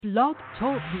Blog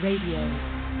Talk Radio.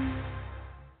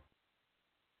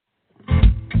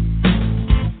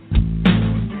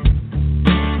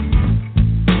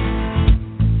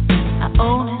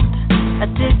 Own it,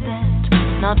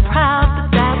 addicted, not proud,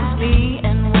 but that was me.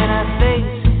 And when I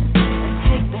face it, I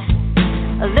take back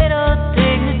a little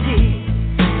dignity,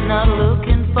 not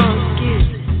looking for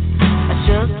excuses. I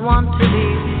just want to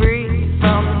be free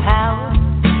from the power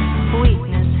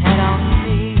weakness had on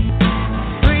me.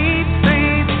 Free,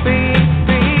 free, free,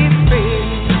 free, free.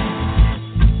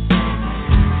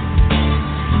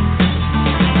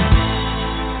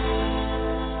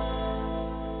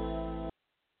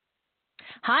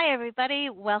 Hi, everybody.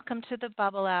 Welcome to the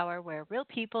Bubble Hour, where real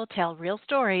people tell real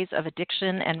stories of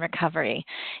addiction and recovery.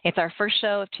 It's our first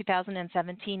show of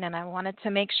 2017, and I wanted to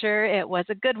make sure it was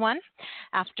a good one.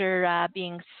 After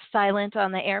being silent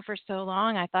on the air for so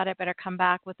long, I thought I'd better come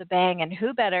back with a bang, and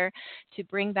who better to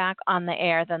bring back on the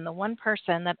air than the one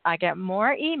person that I get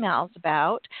more emails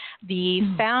about, the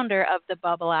founder of the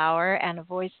Bubble Hour, and a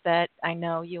voice that I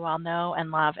know you all know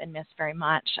and love and miss very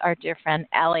much, our dear friend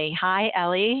Ellie. Hi,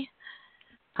 Ellie.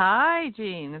 Hi,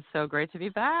 Jean. It's so great to be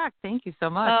back. Thank you so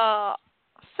much. Oh,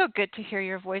 so good to hear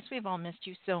your voice. We've all missed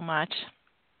you so much.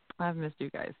 I've missed you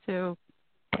guys too.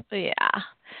 Yeah.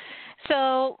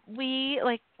 So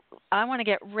I want to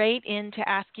get right into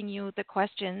asking you the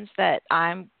questions that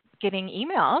I'm getting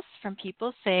emails from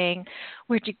people saying,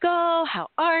 where'd you go? How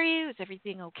are you? Is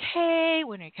everything okay?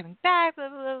 When are you coming back? Blah,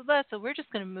 blah, blah, blah. So we're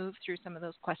just going to move through some of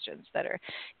those questions that are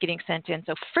getting sent in.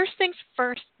 So first things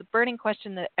first, the burning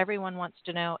question that everyone wants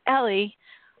to know, Ellie,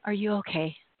 are you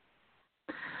okay?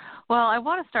 Well, I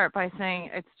want to start by saying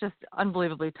it's just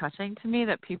unbelievably touching to me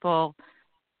that people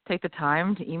take the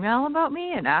time to email about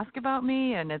me and ask about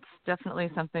me, and it's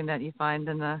definitely something that you find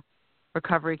in the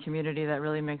recovery community that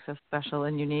really makes us special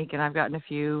and unique. And I've gotten a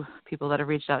few people that have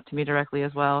reached out to me directly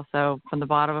as well. So from the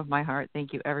bottom of my heart,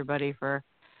 thank you everybody for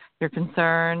your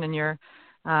concern and your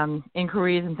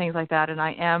inquiries and things like that. And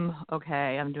I am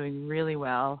okay. I'm doing really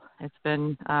well. It's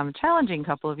been a challenging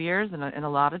couple of years in a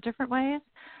lot of different ways.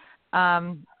 We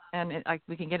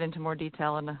can get into more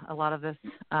detail in a lot of this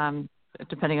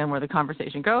depending on where the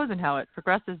conversation goes and how it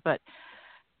progresses. But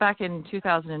back in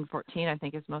 2014, I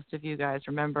think, as most of you guys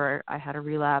remember, I had a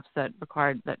relapse that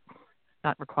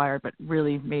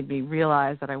really made me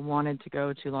realize that I wanted to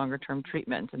go to longer-term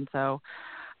treatment. And so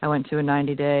I went to a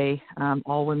 90-day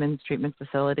all-women's treatment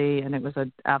facility, and it was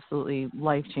an absolutely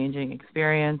life-changing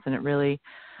experience, and it really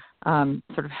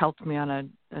sort of helped me on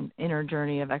an inner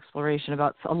journey of exploration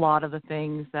about a lot of the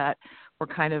things that were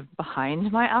kind of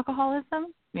behind my alcoholism.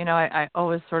 You know, I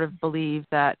always sort of believed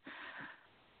that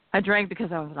I drank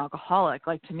because I was an alcoholic.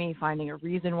 Like, to me, finding a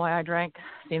reason why I drank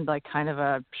seemed like kind of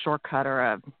a shortcut or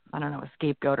a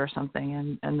scapegoat or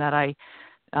something, and that I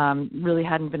really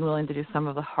hadn't been willing to do some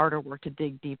of the harder work to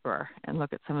dig deeper and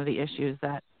look at some of the issues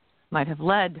that might have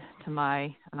led to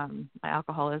my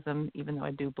alcoholism, even though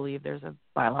I do believe there's a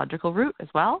biological root as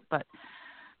well, but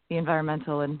the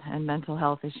environmental and mental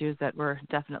health issues that were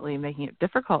definitely making it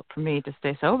difficult for me to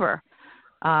stay sober.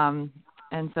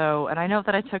 And I know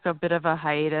that I took a bit of a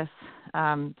hiatus,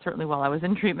 certainly while I was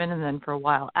in treatment and then for a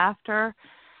while after.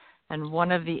 And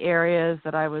one of the areas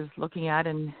that I was looking at,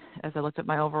 and as I looked at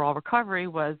my overall recovery,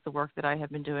 was the work that I had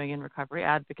been doing in recovery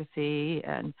advocacy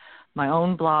and my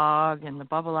own blog and the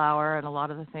Bubble Hour and a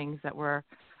lot of the things that were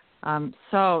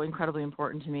so incredibly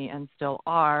important to me and still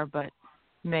are, but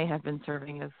may have been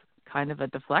serving as kind of a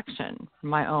deflection from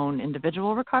my own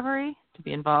individual recovery to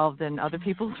be involved in other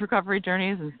people's recovery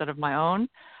journeys instead of my own.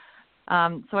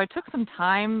 So I took some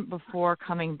time before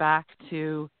coming back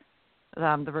to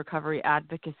the recovery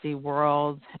advocacy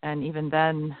world. And even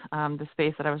then, the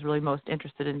space that I was really most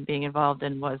interested in being involved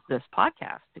in was this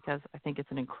podcast, because I think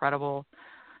it's an incredible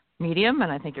medium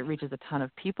and I think it reaches a ton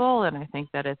of people. And I think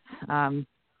that it's a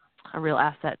real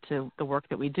asset to the work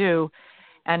that we do.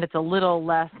 And it's a little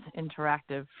less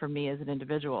interactive for me as an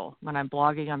individual. When I'm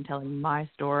blogging, I'm telling my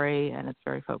story, and it's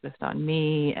very focused on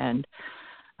me. And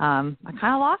I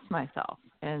kind of lost myself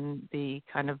in the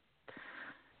kind of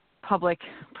public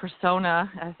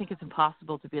persona. I think it's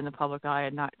impossible to be in the public eye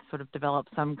and not sort of develop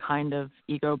some kind of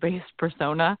ego-based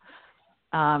persona,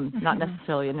 not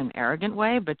necessarily in an arrogant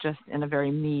way, but just in a very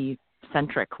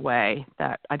me-centric way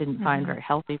that I didn't find very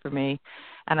healthy for me.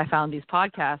 And I found these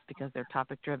podcasts, because they're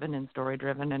topic-driven and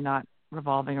story-driven and not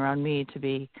revolving around me, to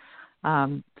be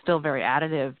still very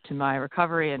additive to my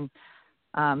recovery. And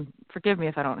forgive me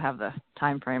if I don't have the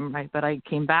time frame right, but I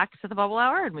came back to the Bubble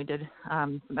Hour and we did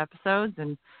some episodes.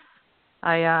 And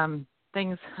around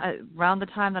the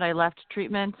time that I left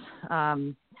treatment,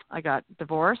 I got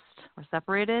divorced or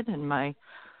separated, and my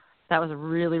that was a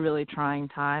really, really trying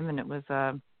time, and it was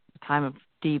a time of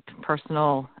deep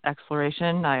personal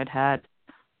exploration. I had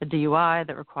a DUI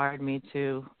that required me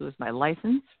to lose my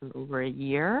license for over a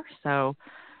year. So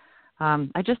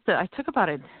I took about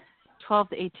a 12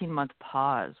 to 18-month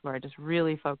pause where I just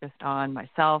really focused on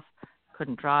myself.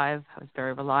 Couldn't drive. I was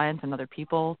very reliant on other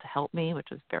people to help me, which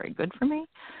was very good for me.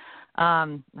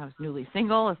 I was newly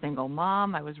single, a single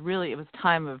mom. It was a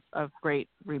time of great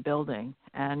rebuilding.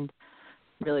 And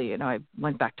really, I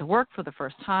went back to work for the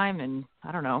first time in,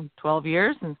 12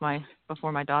 years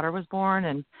before my daughter was born.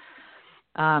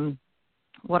 And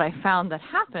what I found that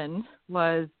happened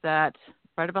was that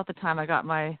right about the time I got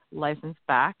my license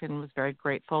back and was very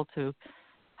grateful to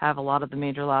have a lot of the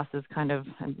major losses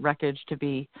and wreckage to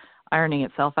be ironing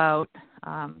itself out.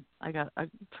 I got a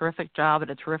terrific job at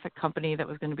a terrific company that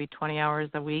was going to be 20 hours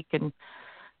a week and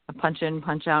a punch in,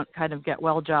 punch out kind of get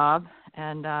well job.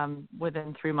 And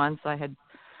within 3 months, I had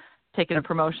taken a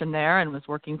promotion there and was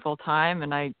working full time.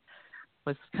 And I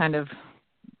was kind of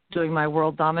doing my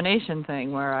world domination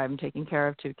thing where I'm taking care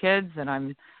of 2 kids and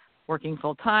I'm working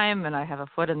full time and I have a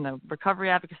foot in the recovery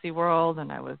advocacy world,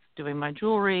 and I was doing my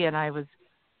jewelry, and I was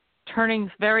turning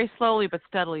very slowly but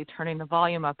steadily, turning the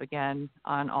volume up again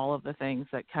on all of the things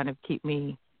that kind of keep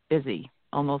me busy,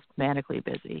 almost manically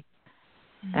busy.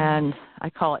 Mm-hmm. And I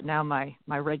call it now my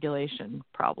regulation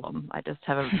problem. I just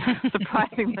have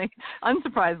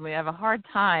unsurprisingly, I have a hard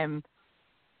time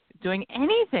doing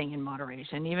anything in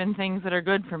moderation, even things that are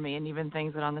good for me and even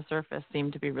things that on the surface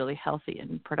seem to be really healthy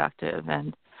and productive.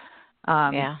 And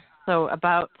so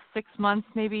about 6 months,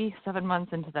 maybe 7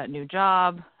 months into that new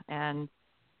job and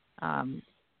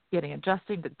getting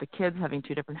adjusted to the kids having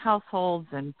 2 different households,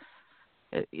 and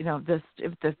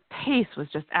the pace was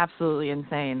just absolutely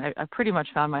insane. I pretty much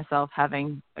found myself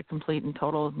having a complete and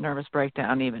total nervous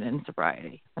breakdown even in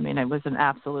sobriety. I mean, it was an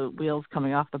absolute wheels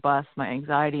coming off the bus. My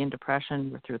anxiety and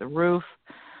depression were through the roof.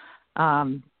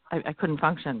 I couldn't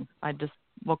function. I just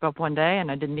woke up one day and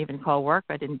I didn't even call work.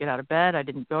 I didn't get out of bed. I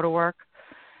didn't go to work.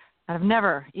 I've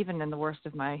never, even in the worst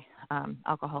of my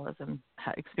alcoholism,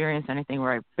 experienced anything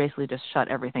where I basically just shut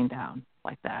everything down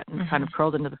like that and kind of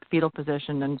curled into the fetal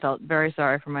position and felt very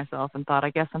sorry for myself and thought, I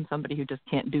guess I'm somebody who just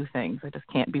can't do things. I just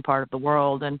can't be part of the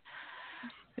world. And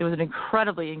it was an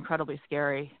incredibly, incredibly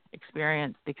scary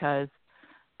experience because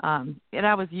and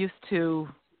I was used to,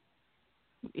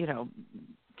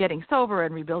 getting sober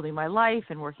and rebuilding my life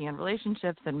and working on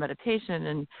relationships and meditation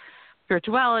and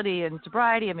spirituality and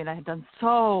sobriety. I mean, I had done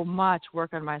so much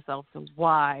work on myself. So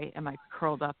why am I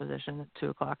curled up position at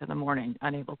 2:00 in the morning,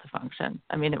 unable to function?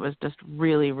 I mean, it was just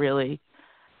really, really,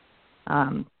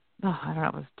 it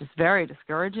was just very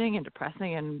discouraging and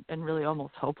depressing and really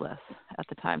almost hopeless at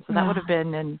the time. So that would have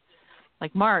been in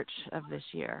March of this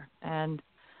year. And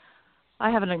I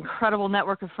have an incredible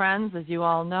network of friends, as you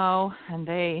all know, and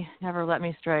they never let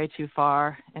me stray too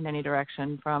far in any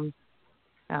direction from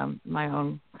my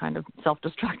own kind of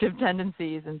self-destructive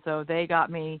tendencies. And so they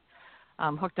got me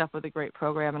hooked up with a great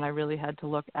program, and I really had to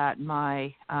look at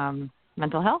my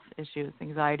mental health issues,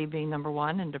 anxiety being number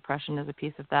one, and depression is a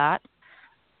piece of that.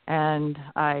 And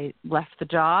I left the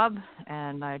job,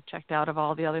 and I checked out of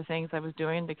all the other things I was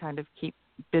doing to kind of keep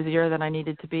busier than I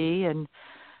needed to be. And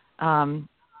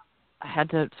I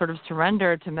had to sort of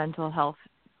surrender to mental health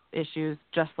issues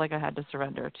just like I had to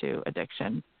surrender to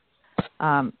addiction.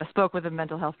 I spoke with a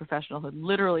mental health professional who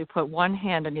literally put one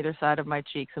hand on either side of my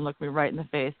cheeks and looked me right in the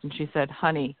face. And she said,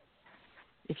 honey,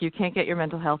 if you can't get your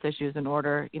mental health issues in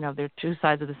order, they're 2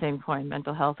 sides of the same coin,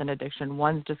 mental health and addiction.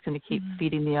 One's just going to keep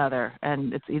feeding the other,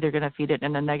 and it's either going to feed it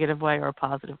in a negative way or a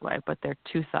positive way, but they're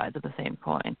 2 sides of the same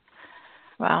coin.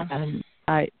 Wow. And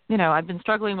I've been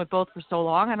struggling with both for so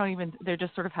long. They're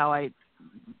just sort of how I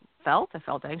felt. I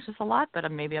felt anxious a lot,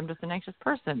 but maybe I'm just an anxious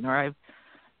person, or I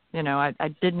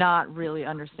did not really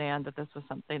understand that this was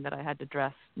something that I had to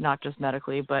address, not just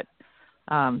medically, but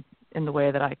in the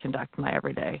way that I conduct my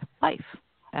everyday life.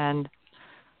 And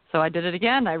so I did it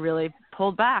again. I really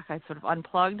pulled back. I sort of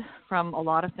unplugged from a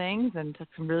lot of things and took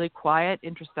some really quiet,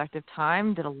 introspective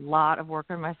time, did a lot of work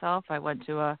on myself. I went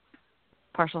to a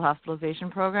partial hospitalization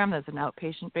program that's an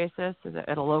outpatient basis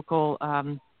at a local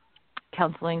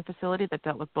counseling facility that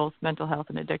dealt with both mental health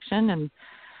and addiction. And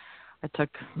I took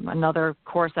another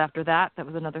course after that. That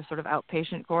was another sort of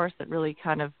outpatient course that really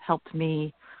kind of helped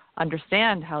me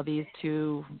understand how these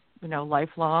 2,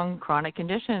 lifelong chronic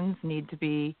conditions need to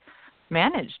be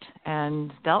managed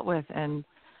and dealt with. And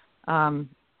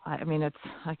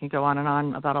I can go on and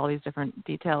on about all these different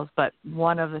details, but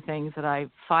one of the things that I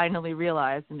finally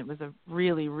realized, and it was a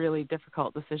really, really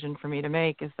difficult decision for me to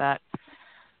make, is that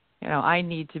I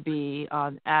need to be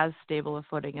on as stable a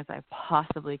footing as I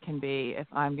possibly can be if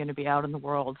I'm going to be out in the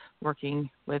world working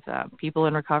with people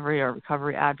in recovery or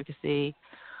recovery advocacy,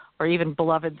 or even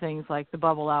beloved things like the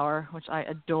Bubble Hour, which I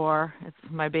adore. It's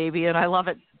my baby and I love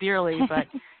it dearly, but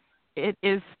it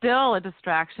is still a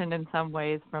distraction in some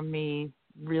ways from me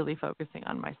really focusing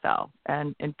on myself.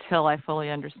 And until I fully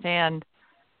understand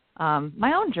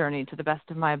my own journey to the best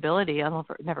of my ability, I'll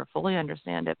never fully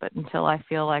understand it, but until I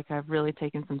feel like I've really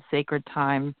taken some sacred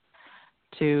time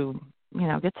to,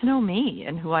 get to know me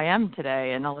and who I am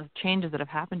today and all the changes that have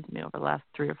happened to me over the last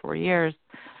 3 or 4 years,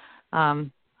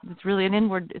 it's really an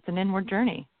inward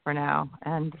journey for now.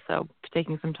 And so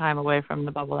taking some time away from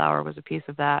the Bubble Hour was a piece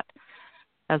of that,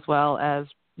 as well as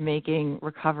making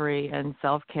recovery and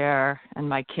self-care and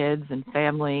my kids and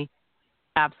family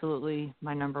absolutely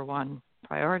my number one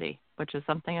priority, which is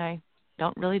something I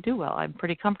don't really do well. I'm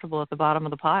pretty comfortable at the bottom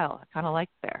of the pile. I kind of like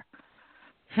there.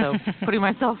 So putting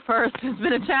myself first has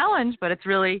been a challenge, but it's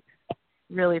really,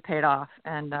 really paid off.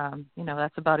 And,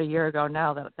 that's about a year ago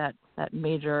now that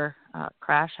major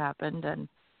crash happened. And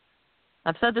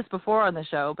I've said this before on the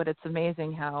show, but it's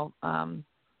amazing how,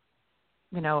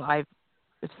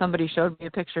 if somebody showed me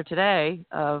a picture today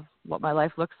of what my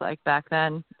life looks like back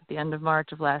then at the end of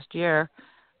March of last year,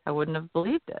 I wouldn't have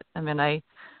believed it. I mean,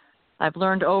 I've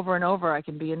learned over and over I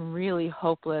can be in really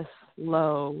hopeless,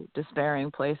 low,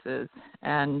 despairing places,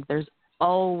 and there's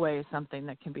always something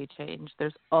that can be changed.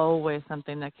 There's always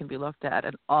something that can be looked at,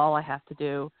 and all I have to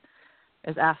do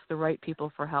is ask the right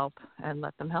people for help and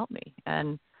let them help me.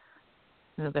 And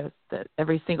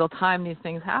every single time these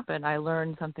things happen, I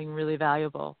learn something really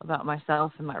valuable about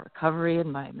myself and my recovery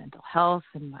and my mental health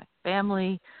and my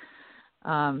family.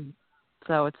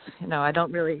 So it's, I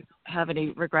don't really have any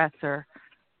regrets, or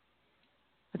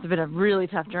it's been a really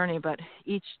tough journey, but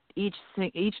each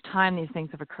time these things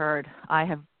have occurred, I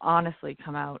have honestly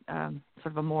come out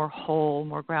sort of a more whole,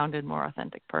 more grounded, more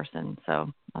authentic person.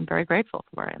 So I'm very grateful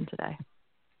for where I am today.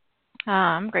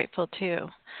 I'm grateful too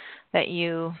that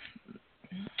you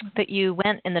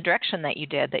went in the direction that you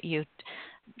did,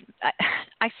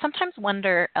 I sometimes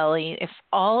wonder, Ellie, if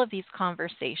all of these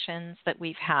conversations that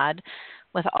we've had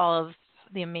with all of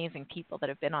the amazing people that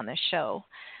have been on this show,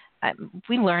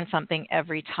 we learn something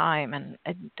every time. And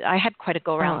I had quite a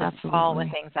go around this fall with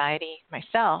anxiety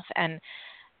myself, and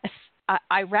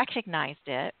I recognized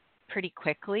it pretty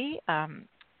quickly.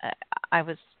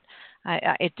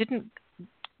 It didn't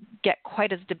get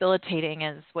quite as debilitating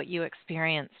as what you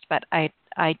experienced, but I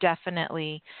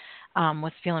definitely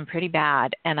was feeling pretty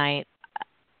bad, and I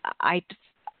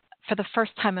for the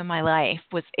first time in my life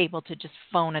was able to just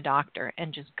phone a doctor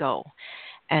and just go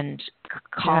and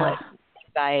call it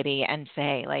anxiety and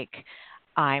say, like,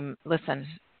 I'm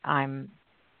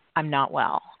not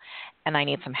well and I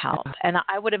need some help. And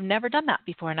I would have never done that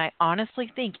before, and I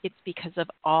honestly think it's because of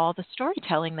all the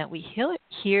storytelling that we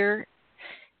hear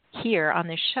here on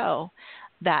this show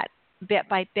that bit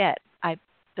by bit I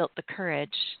built the courage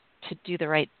to do the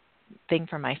right thing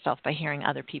for myself by hearing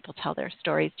other people tell their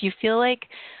stories. Do you feel like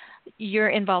your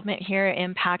involvement here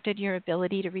impacted your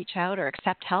ability to reach out or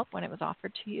accept help when it was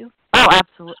offered to you? Oh,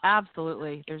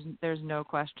 absolutely. There's no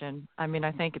question. I mean,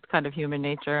 I think it's kind of human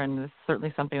nature, and it's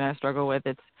certainly something that I struggle with.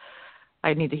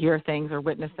 I need to hear things or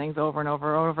witness things over and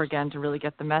over and over again to really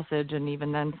get the message, and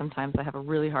even then sometimes I have a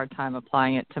really hard time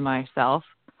applying it to myself.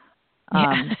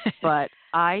 But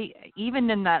even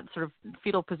in that sort of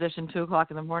fetal position, 2:00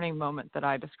 in the morning moment that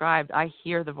I described, I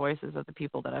hear the voices of the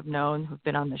people that I've known who've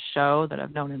been on the show, that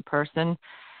I've known in person.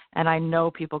 And I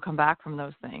know people come back from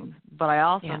those things, but I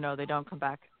also know they don't come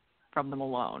back from them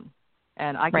alone.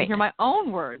 And I can hear my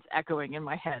own words echoing in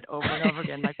my head over and over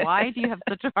again. Like, why do you have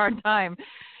such a hard time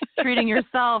treating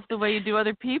yourself the way you do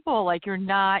other people? Like, you're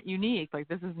not unique. Like,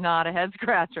 this is not a head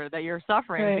scratcher that you're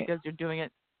suffering because you're doing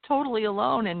it totally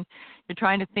alone, and you're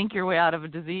trying to think your way out of a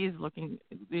disease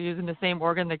using the same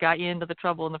organ that got you into the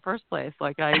trouble in the first place.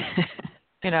 Like,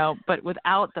 but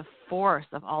without the force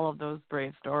of all of those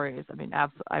brave stories, I mean,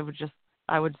 I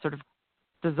would sort of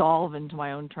dissolve into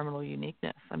my own terminal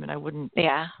uniqueness. I mean, I wouldn't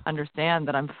understand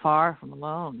that I'm far from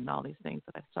alone and all these things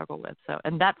that I struggle with. So,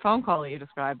 and that phone call that you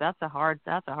described, that's a hard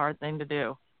thing to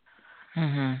do.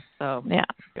 Mm-hmm. So,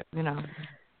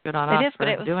 good on us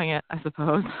for doing it, I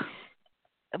suppose.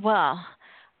 Well,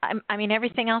 I mean,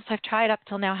 everything else I've tried up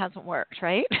till now hasn't worked,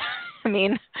 right? I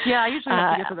mean, I usually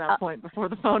have to get to that point before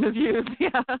the phone is used.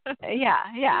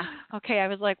 Yeah. Okay, I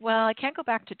was like, well, I can't go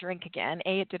back to drink again.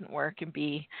 A, it didn't work, and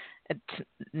B, it's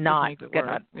not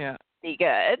gonna be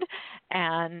good.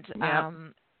 And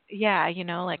yeah,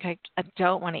 like I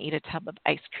don't want to eat a tub of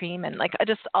ice cream, and like I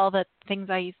just all the things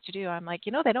I used to do, I'm like,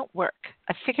 they don't work.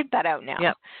 I figured that out now.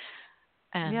 Yep.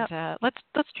 And Yep.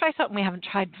 Let's try something we haven't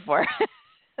tried before.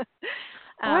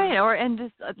 Right, and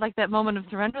just like that moment of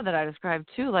surrender that I described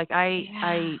too. Like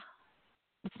I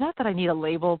it's not that I need a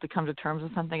label to come to terms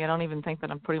with something. I don't even think that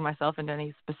I'm putting myself into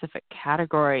any specific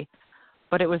category.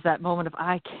 But it was that moment of,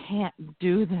 I can't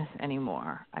do this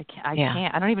anymore. I can't.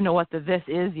 I don't even know what the this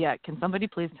is yet. Can somebody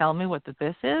please tell me what the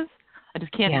this is? I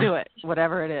just can't do it,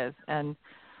 whatever it is. And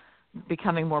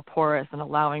becoming more porous and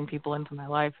allowing people into my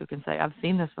life who can say, I've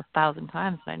seen this 1,000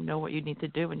 times and I know what you need to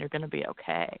do and you're going to be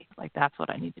okay. Like, that's what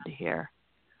I needed to hear.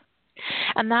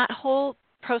 And that whole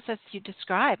process you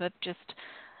describe of just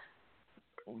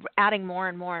adding more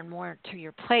and more and more to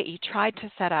your plate, you tried to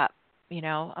set up,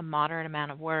 a moderate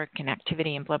amount of work and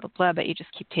activity and blah, blah, blah, but you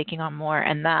just keep taking on more.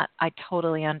 And that, I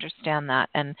totally understand that.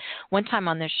 And one time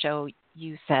on this show,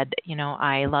 you said,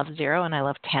 I love 0 and I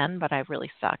love 10, but I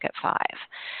really suck at 5.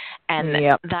 And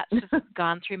that's just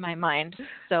gone through my mind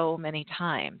so many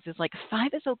times. It's like 5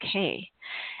 is okay.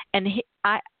 And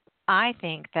I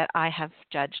think that I have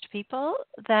judged people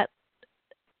that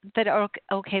are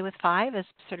okay with 5 as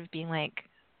sort of being like,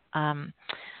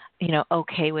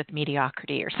 okay with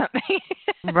mediocrity or something.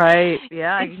 Right.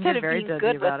 Yeah, I can Instead get very of being judgy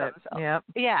good about with it. themselves.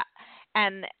 Yep. Yeah.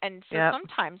 And so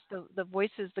sometimes the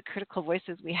voices, the critical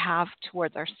voices we have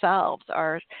towards ourselves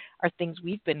are things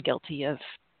we've been guilty of,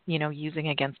 using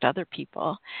against other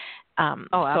people.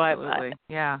 Absolutely.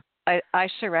 I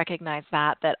sure recognize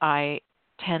that I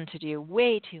tend to do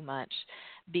way too much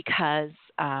because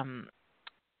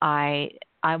I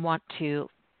want to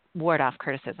ward off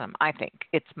criticism. I think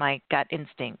it's my gut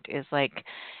instinct is like,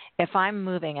 if I'm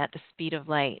moving at the speed of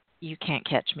light, you can't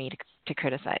catch me to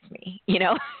criticize me,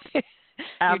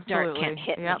 Absolutely. Your dart can't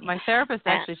hit me. My therapist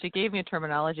actually, she gave me a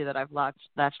terminology that I've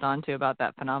latched onto about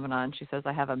that phenomenon. She says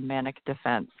I have a manic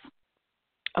defense.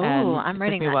 Oh, I'm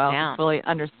writing that down. It took me a while to fully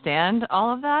understand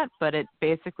all of that, but it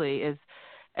basically is,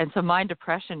 and so my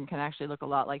depression can actually look a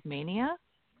lot like mania.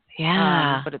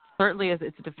 Yeah. But it certainly is.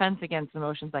 It's a defense against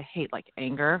emotions I hate, like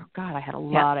anger. God, I had a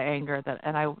lot of anger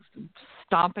and I was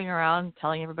stomping around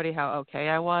telling everybody how okay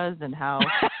I was and how,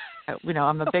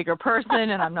 I'm a bigger person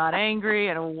and I'm not angry.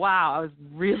 And wow, I was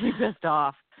really pissed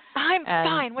off. I'm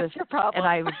fine. What's your problem? And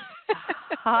I was,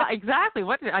 exactly.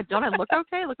 Don't I look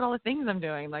okay? Look at all the things I'm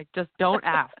doing. Like, just don't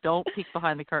ask. Don't peek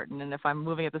behind the curtain. And if I'm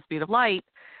moving at the speed of light,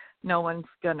 no one's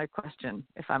going to question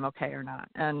if I'm okay or not.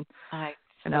 And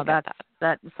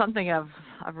that's something I've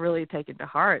really taken to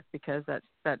heart, because that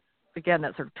again,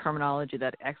 that sort of terminology,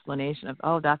 that explanation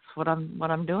of, that's what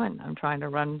I'm doing. I'm trying to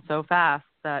run so fast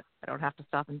that I don't have to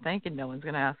stop and think, and no one's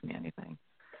going to ask me anything.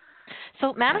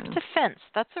 So manic defense,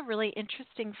 that's a really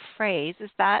interesting phrase. Is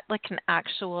that like an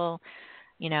actual,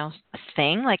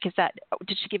 thing? Like,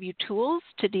 did she give you tools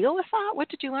to deal with that? What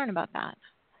did you learn about that?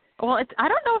 Well, I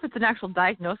don't know if it's an actual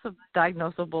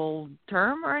diagnosable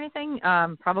term or anything.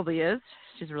 Probably is.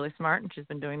 She's really smart, and she's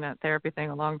been doing that therapy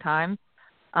thing a long time.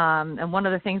 And one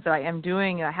of the things that I am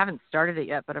doing, I haven't started it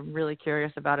yet, but I'm really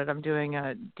curious about it. I'm doing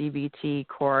a DBT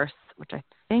course, which I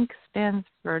think stands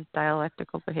for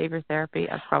dialectical behavior therapy.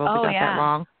 I've probably got that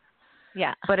wrong.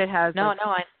 Yeah. But it has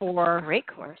 4 great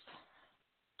course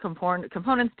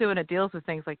components to it. It deals with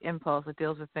things like impulse. It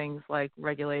deals with things like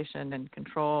regulation and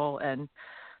control, and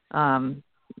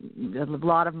a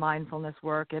lot of mindfulness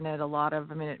work in it.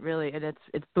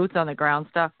 It's boots on the ground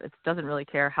stuff. It doesn't really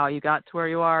care how you got to where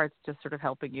you are. It's just sort of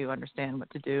helping you understand what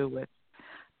to do with,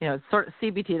 it's sort of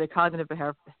CBT, the cognitive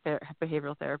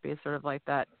behavioral therapy, is sort of like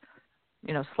that,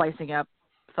 slicing up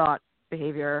thought,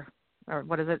 behavior, or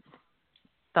what is it?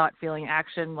 Thought, feeling,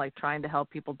 action, like trying to help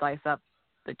people dice up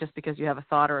that just because you have a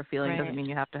thought or a feeling doesn't mean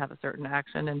you have to have a certain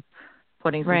action, and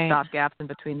putting some stop gaps in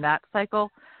between that cycle.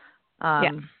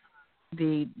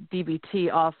 The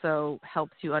DBT also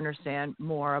helps you understand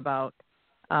more about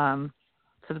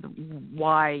sort of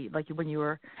why, like when you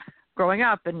were growing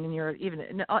up and you're even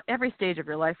in every stage of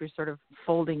your life, you're sort of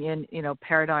folding in,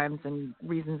 paradigms and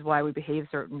reasons why we behave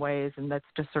certain ways. And that's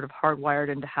just sort of hardwired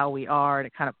into how we are. And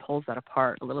it kind of pulls that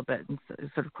apart a little bit. And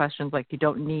sort of questions like, you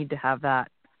don't need to have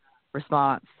that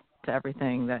response to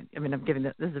everything I'm giving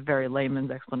this is a very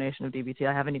layman's explanation of DBT.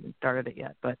 I haven't even started it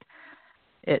yet, but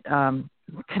it,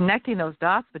 connecting those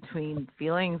dots between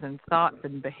feelings and thoughts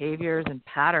and behaviors and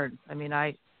patterns.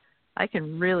 I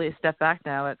can really step back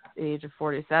now at the age of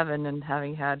 47 and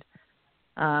having had,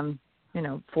 4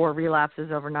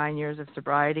 relapses over 9 years of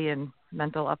sobriety and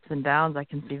mental ups and downs. I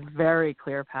can see very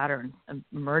clear patterns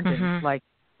emerging, like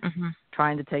Mm-hmm.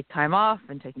 trying to take time off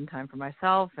and taking time for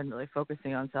myself and really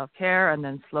focusing on self-care, and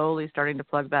then slowly starting to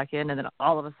plug back in, and then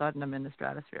all of a sudden I'm in the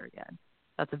stratosphere again.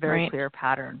 That's a very Right. clear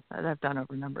pattern that I've done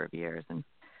over a number of years, and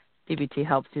DBT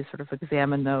helps you sort of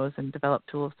examine those and develop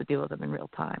tools to deal with them in real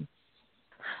time.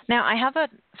 Now, I have a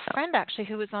friend actually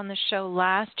who was on the show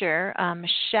last year.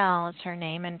 Michelle is her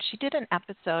name, and she did an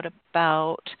episode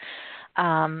about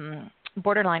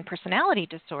borderline personality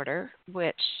disorder,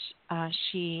 which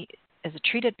she is a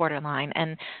treated borderline,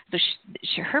 and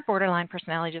so her borderline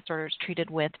personality disorder is treated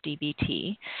with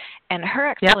DBT, and her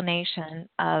explanation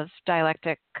of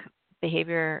dialectic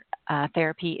behavior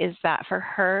therapy is that for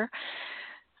her,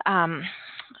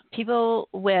 people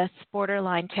with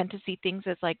borderline tend to see things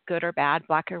as like good or bad,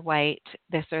 black or white,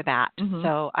 this or that. Mm-hmm.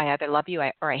 So I either love you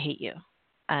or I hate you,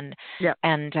 and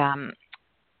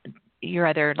you're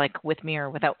either like with me or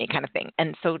without me, kind of thing.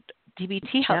 And so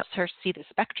DBT helps her see the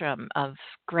spectrum of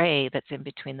gray that's in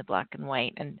between the black and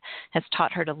white, and has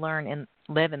taught her to learn and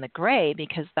live in the gray,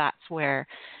 because that's where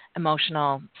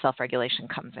emotional self-regulation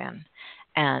comes in.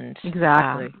 And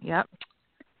exactly,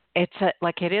 it's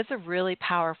it is a really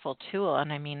powerful tool.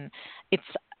 And I mean,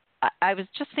 I was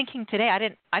just thinking today, I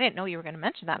didn't know you were going to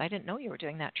mention that. I didn't know you were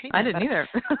doing that treatment. I didn't either.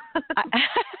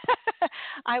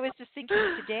 I was just thinking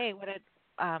today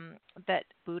that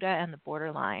Buddha and the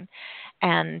borderline,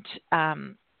 and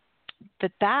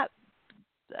that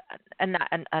and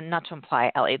not to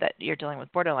imply, Ellie, that you're dealing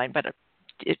with borderline, but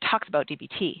it talks about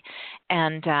DBT,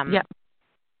 and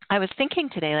I was thinking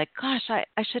today, like, gosh,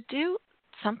 I should do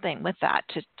something with that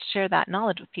to share that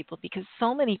knowledge with people, because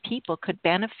so many people could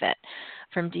benefit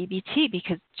from DBT,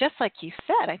 because just like you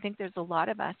said, I think there's a lot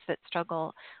of us that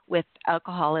struggle with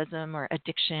alcoholism or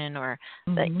addiction or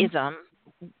the ism,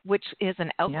 which is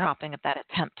an outcropping of that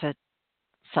attempt to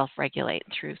self-regulate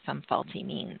through some faulty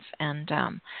means. And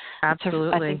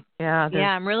absolutely,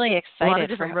 I'm really excited. A lot of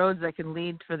different roads that can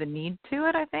lead for the need to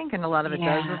it, I think, and a lot of it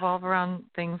does revolve around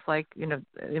things like,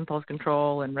 impulse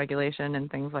control and regulation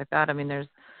and things like that. I mean, there's,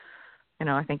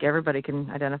 I think everybody can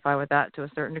identify with that to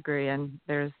a certain degree, and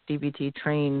there's DBT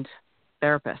trained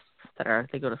therapists that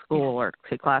they go to school or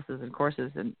take classes and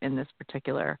courses in this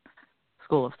particular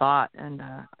school of thought, and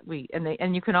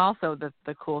you can also,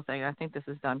 the cool thing, I think this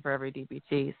is done for every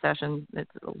DBT session,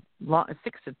 it's a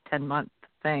 6 to 10 month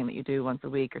thing that you do once a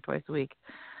week or twice a week.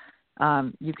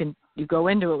 You go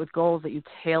into it with goals that you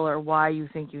tailor why you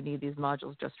think you need these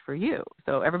modules just for you.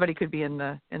 So everybody could be in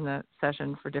the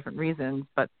session for different reasons,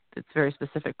 but it's very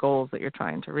specific goals that you're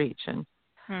trying to reach. And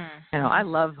I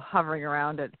love hovering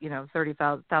around at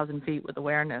 30,000 feet with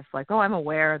awareness, like, oh, I'm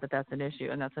aware that that's an issue,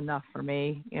 and that's enough for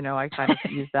me. I kind of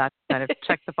use that to kind of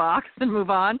check the box and move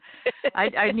on.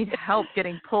 I need help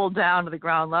getting pulled down to the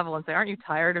ground level and say, aren't you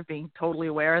tired of being totally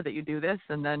aware that you do this,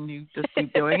 and then you just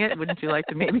keep doing it? Wouldn't you like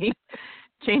to maybe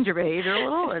change your behavior a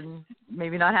little and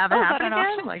maybe not have it happen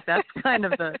again? Like, that's kind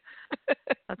of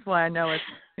that's why I know it's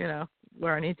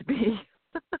where I need to be.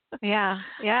 Yeah.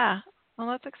 Well,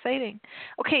 that's exciting.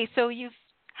 Okay, so you've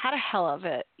had a hell of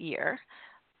a year.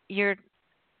 You're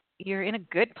in a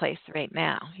good place right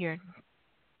now. You're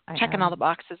checking all the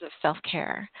boxes of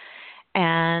self-care.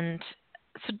 And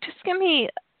so just give me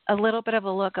a little bit of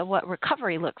a look at what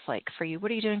recovery looks like for you. What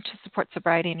are you doing to support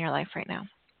sobriety in your life right now?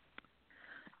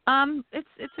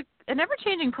 It's an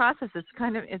ever-changing process.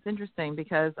 It's interesting,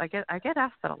 because I get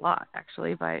asked that a lot,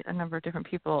 actually, by a number of different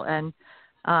people. And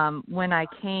when I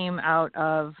came out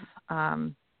of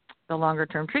the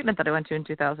longer-term treatment that I went to in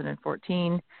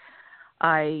 2014,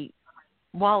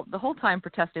 while the whole time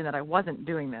protesting that I wasn't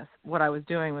doing this, what I was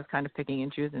doing was kind of picking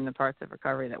and choosing the parts of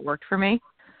recovery that worked for me,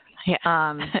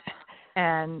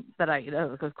 and that I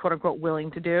was quote-unquote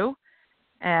willing to do.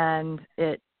 And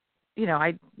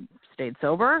I stayed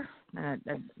sober, and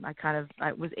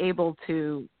I was able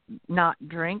to not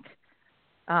drink.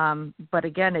 But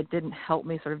again, it didn't help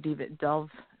me sort of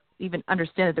even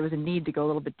understand that there was a need to go a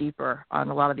little bit deeper on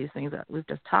a lot of these things that we've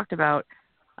just talked about.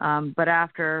 But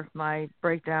after my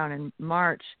breakdown in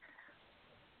March,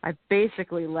 I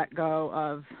basically let go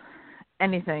of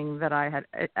anything that I had,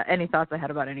 any thoughts I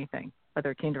had about anything, whether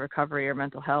it came to recovery or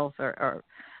mental health or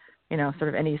sort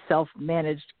of any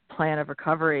self-managed plan of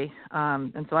recovery.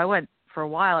 And so I went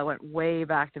way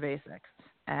back to basics.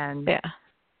 And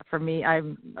for me, I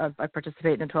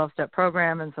participate in a 12-step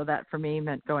program, and so that for me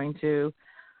meant going to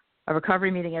a recovery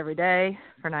meeting every day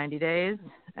for 90 days,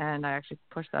 and I actually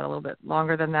pushed that a little bit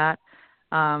longer than that.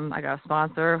 I got a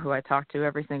sponsor who I talked to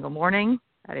every single morning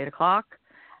at 8 o'clock,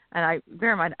 and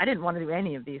bear in mind, I didn't want to do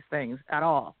any of these things at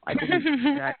all. I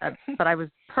didn't, but I was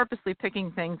purposely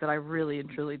picking things that I really and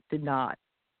truly did not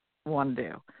want to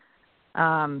do.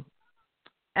 And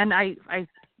I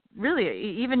really,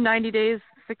 even 90 days,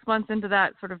 6 months into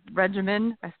that sort of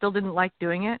regimen, I still didn't like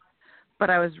doing it, but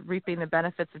I was reaping the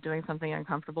benefits of doing something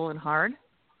uncomfortable and hard.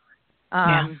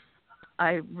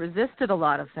 I resisted a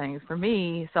lot of things. For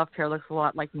me, self-care looks a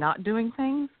lot like not doing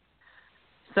things.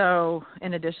 So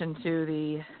in addition to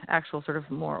the actual sort of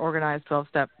more organized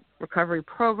 12-step recovery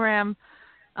program,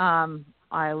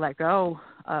 I let go.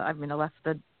 I left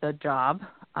the job,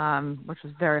 which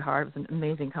was very hard. It was an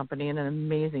amazing company and an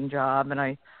amazing job, and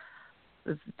I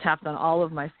was tapped on all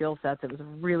of my skill sets. It was a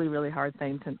really, really hard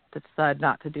thing to decide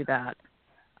not to do that.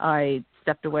 I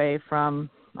stepped away from,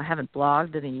 I haven't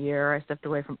blogged in a year. I stepped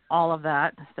away from all of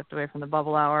that. I stepped away from the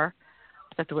Bubble Hour,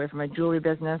 stepped away from my jewelry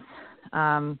business,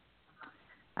 and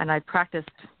I practiced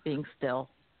being still.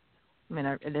 I mean,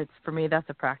 it's for me, that's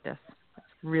a practice. It's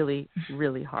really,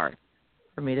 really hard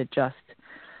for me to just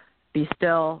be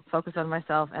still, focus on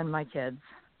myself and my kids.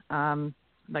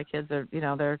 My kids are,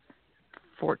 they're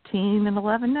 14 and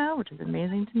 11 now, which is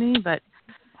amazing to me, but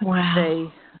wow.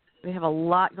 They have a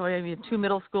lot going on. You have 2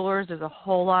 middle schoolers. There's a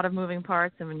whole lot of moving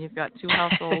parts. I mean, you've got 2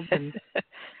 households and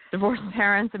divorced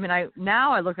parents. I mean,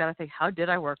 now I look at it and think, how did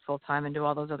I work full time and do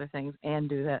all those other things and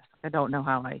do this? I don't know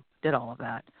how I did all of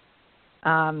that.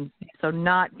 So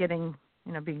not getting,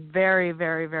 being very,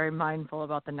 very, very mindful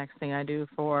about the next thing I do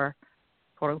for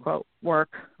quote unquote work.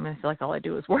 I mean, I feel like all I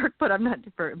do is work, but I'm not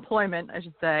for employment, I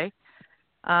should say.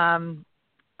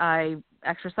 I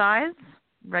exercise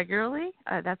regularly.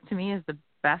 That to me is the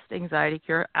best anxiety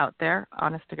cure out there,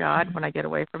 honest to God. Mm-hmm. When I get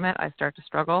away from it, I start to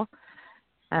struggle.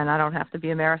 And I don't have to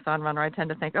be a marathon runner. I tend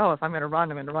to think, if I'm going to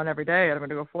run, I'm going to run every day, and I'm going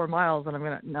to go 4 miles,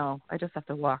 and no, I just have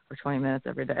to walk for 20 minutes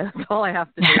every day. That's all I have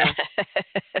to do.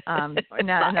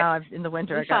 Now in the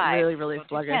winter, I got really, really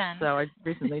sluggish. So I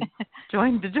recently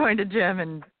joined a gym,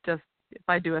 and just if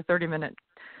I do a 30-minute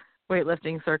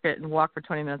weightlifting circuit and walk for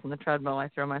 20 minutes on the treadmill, I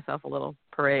throw myself a little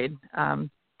parade.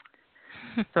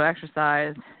 So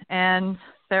exercise and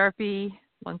therapy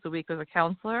once a week with a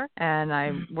counselor, and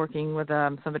I'm working with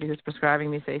somebody who's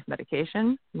prescribing me safe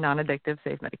medication, non-addictive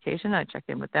safe medication. I check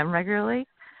in with them regularly.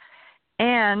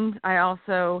 And I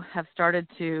also have started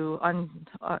to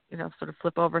sort of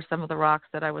flip over some of the rocks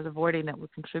that I was avoiding that were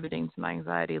contributing to my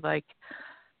anxiety. Like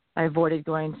I avoided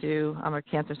I'm a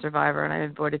cancer survivor, and I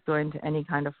avoided going to any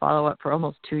kind of follow-up for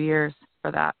almost 2 years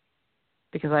for that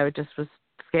because I just was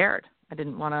scared. I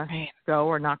didn't want to go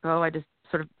or not go. I just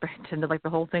sort of pretended like the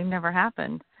whole thing never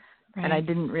happened. Right. And I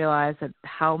didn't realize that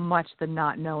how much the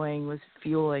not knowing was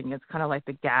fueling. It's kind of like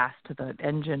the gas to the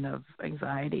engine of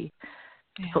anxiety.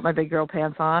 Yeah. Put my big girl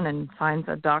pants on and find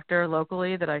a doctor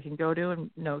locally that I can go to and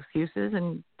no excuses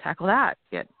and tackle that.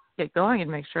 Get going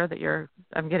and make sure that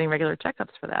I'm getting regular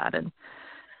checkups for that. And,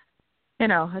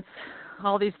 it's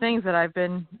all these things that I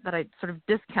sort of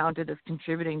discounted as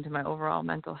contributing to my overall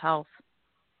mental health.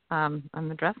 I'm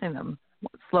addressing them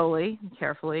slowly and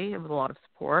carefully with a lot of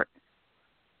support.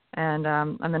 And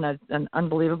I'm in an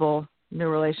unbelievable new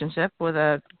relationship with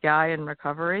a guy in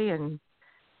recovery, and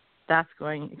that's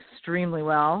going extremely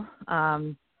well.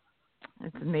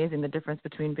 It's amazing the difference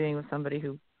between being with somebody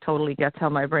who totally gets how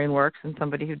my brain works and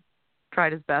somebody who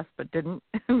tried his best but didn't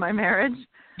in my marriage.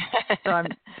 So I'm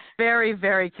very,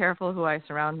 very careful who I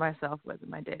surround myself with in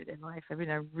my day-to-day life. I mean,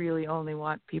 I really only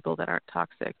want people that aren't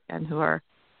toxic and who are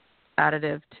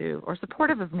additive to or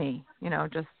supportive of me,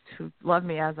 just who love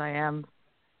me as I am,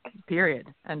 period,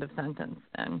 end of sentence.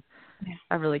 And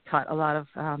I've really cut a lot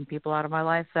of people out of my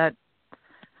life that,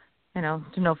 to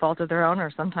no fault of their own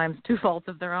or sometimes to fault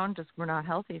of their own, just were not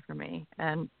healthy for me.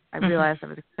 And I realized I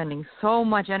was spending so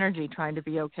much energy trying to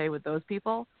be okay with those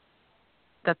people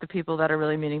that the people that are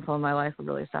really meaningful in my life are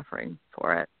really suffering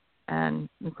for it, and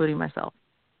including myself.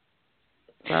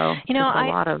 So a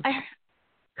lot of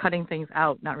cutting things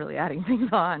out, not really adding things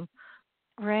on.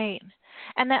 Right.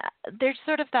 And there's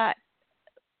sort of that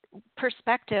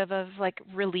perspective of like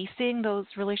releasing those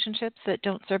relationships that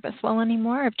don't serve us well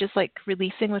anymore, of just like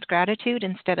releasing with gratitude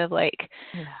instead of like,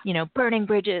 burning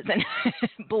bridges and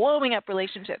blowing up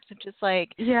relationships. It's just like,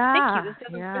 thank you, this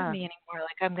doesn't serve me anymore.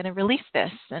 Like I'm going to release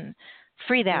this and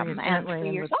free them and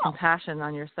free yourself. With compassion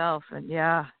on yourself. And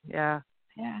yeah.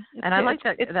 And I like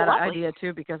that lovely idea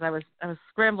too, because I was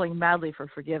scrambling madly for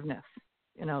forgiveness.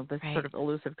 This sort of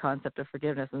elusive concept of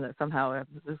forgiveness, and that somehow it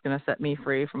was going to set me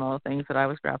free from all the things that I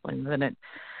was grappling with. And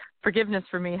forgiveness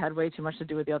for me had way too much to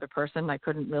do with the other person. I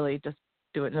couldn't really just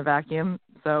do it in a vacuum.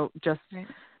 So just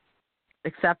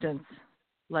acceptance,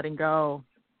 letting go,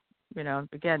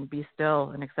 again, be still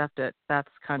and accept it. That's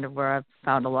kind of where I've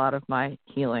found a lot of my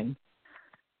healing.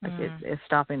 Like it's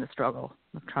stopping the struggle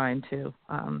of trying to,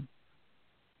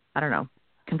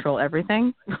 control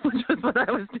everything, which was what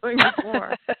I was doing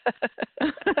before.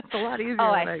 It's a lot easier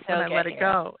when I let it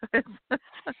go.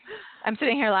 I'm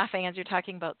sitting here laughing as you're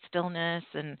talking about stillness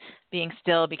and being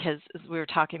still, because we were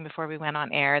talking before we went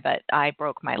on air that I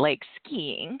broke my leg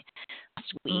skiing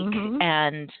last week,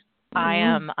 and I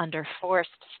am under forced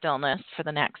stillness for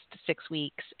the next 6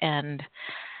 weeks, and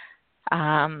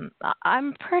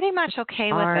I'm pretty much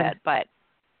okay with it. But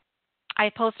I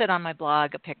posted on my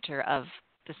blog a picture of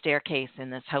the staircase in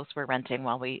this house we're renting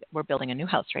while we're building a new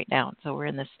house right now. So we're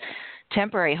in this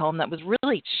temporary home that was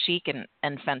really chic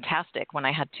and fantastic when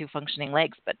I had 2 functioning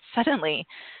legs. But suddenly,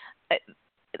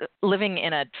 living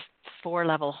in a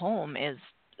 4-level home is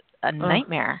a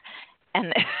nightmare.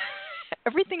 And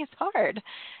everything is hard.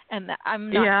 And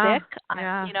I'm not sick. I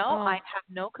have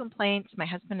no complaints. My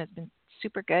husband has been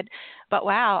super good. But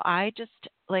wow, I just,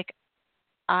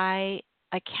 I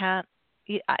can't,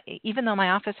 even though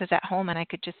my office is at home and I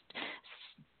could just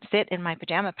sit in my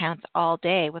pajama pants all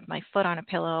day with my foot on a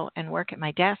pillow and work at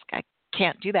my desk, I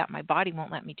can't do that. My body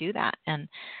won't let me do that. And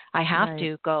I have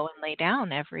to go and lay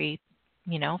down every,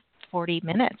 40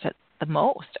 minutes at the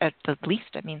most, at the least.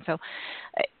 I mean, so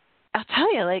I'll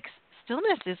tell you,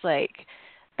 stillness is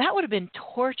that would have been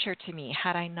torture to me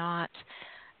had I not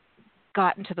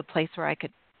gotten to the place where I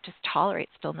could just tolerate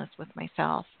stillness with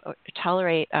myself, or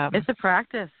tolerate. It's a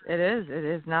practice. It is. It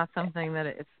is not something that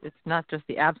it's not just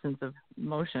the absence of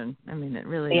motion. I mean, it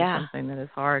really is something that is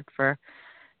hard for.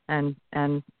 And I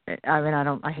mean,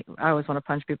 I always want to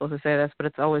punch people who say this, but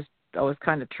it's always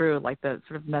kind of true. Like the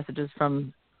sort of messages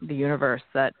from the universe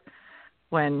that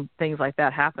when things like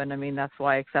that happen, I mean, that's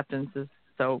why acceptance is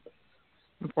so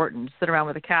important. To sit around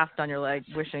with a cast on your leg,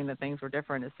 wishing that things were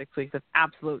different, is 6 weeks of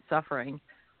absolute suffering.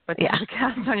 But to have a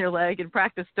cast on your leg and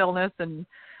practice stillness and,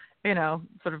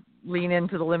 sort of lean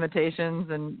into the limitations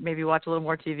and maybe watch a little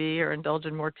more TV or indulge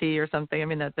in more tea or something. I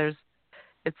mean, that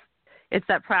it's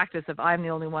that practice of I'm the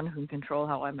only one who can control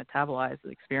how I metabolize the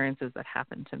experiences that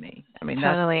happen to me. I mean,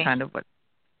 that's kind of what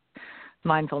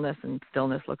mindfulness and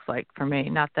stillness looks like for me.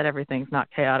 Not that everything's not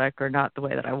chaotic or not the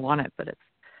way that I want it, but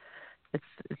it's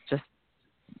just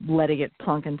letting it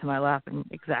plunk into my lap in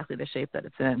exactly the shape that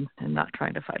it's in and not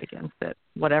trying to fight against it,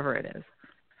 whatever it is.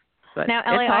 But now,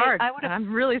 Ellie, it's hard. And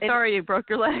I'm really sorry you broke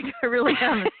your leg. I really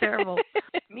am. It's terrible.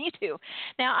 Me too.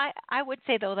 Now, I would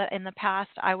say, though, that in the past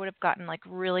I would have gotten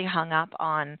really hung up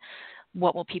on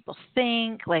what will people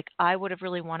think. I would have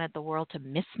really wanted the world to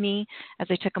miss me as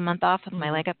I took a month off with my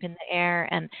leg up in the air.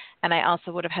 And I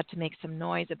also would have had to make some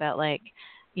noise about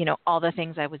all the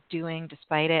things I was doing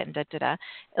despite it and da-da-da.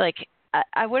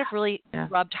 I would have really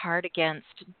rubbed hard against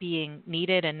being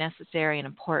needed and necessary and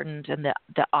important, and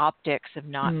the optics of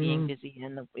not being busy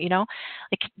and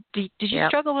did you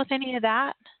struggle with any of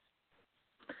that?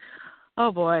 Oh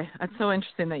boy, it's so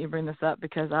interesting that you bring this up,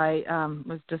 because I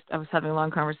was having a long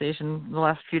conversation the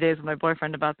last few days with my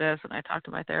boyfriend about this, and I talked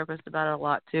to my therapist about it a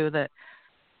lot too. That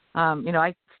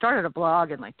I started a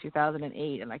blog in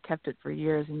 2008, and I kept it for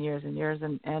years and years and years,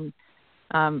 and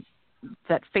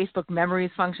that Facebook memories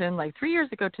function, 3 years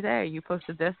ago today, you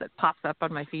posted this, that pops up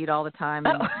on my feed all the time.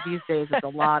 And these days it's a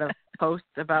lot of posts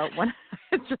about when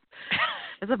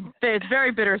it's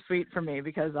very bittersweet for me,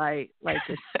 because I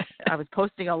was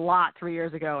posting a lot 3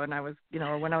 years ago, and I was,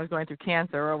 or when I was going through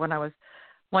cancer, or when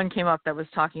one came up that was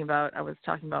talking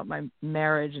about my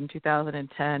marriage in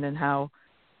 2010 and how,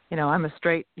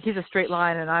 he's a straight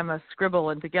line and I'm a scribble,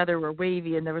 and together we're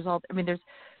wavy. And there was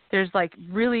there's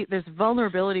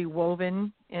vulnerability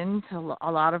woven into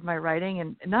a lot of my writing,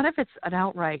 and none of it's an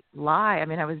outright lie. I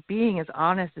mean, I was being as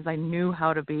honest as I knew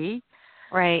how to be.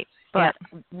 Right. But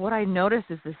what I noticed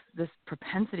is this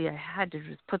propensity I had to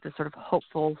just put this sort of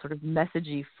hopeful, sort of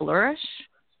messagey flourish.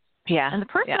 Yeah. And the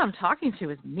person I'm talking to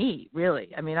is me, really.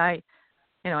 I mean, I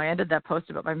ended that post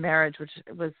about my marriage, which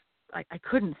was, I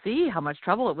couldn't see how much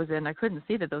trouble it was in. I couldn't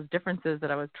see that those differences that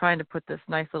I was trying to put this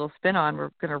nice little spin on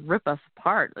were going to rip us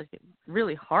apart,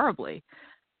 really horribly.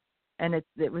 And it's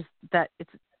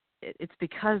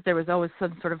because there was always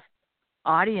some sort of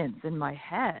audience in my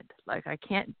head. I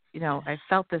can't, I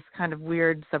felt this kind of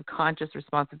weird subconscious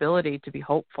responsibility to be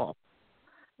hopeful,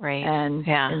 right, and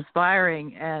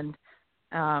inspiring, and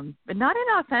but not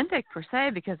inauthentic per se,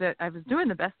 because I was doing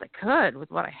the best I could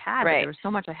with what I had. Right. But there was so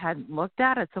much I hadn't looked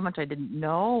at, so much I didn't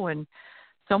know, and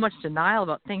so much denial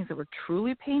about things that were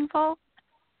truly painful.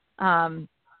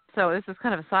 So this is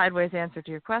kind of a sideways answer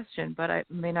to your question, but I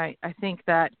think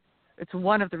that it's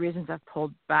one of the reasons I've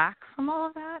pulled back from all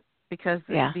of that, because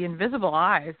the invisible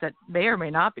eyes that may or may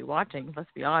not be watching, let's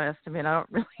be honest. I mean, I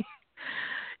don't really.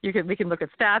 We can look at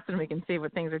stats and we can see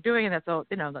what things are doing, and that's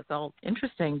all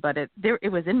interesting. But it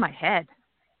was in my head,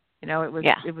 You know, it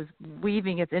was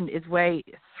weaving its way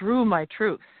through my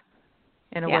truths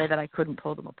in a way that I couldn't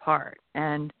pull them apart.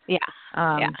 And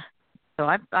so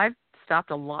I've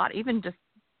stopped a lot, even just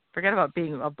forget about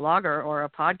being a blogger or a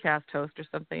podcast host or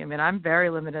something. I mean, I'm very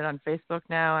limited on Facebook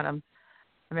now, and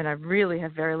I really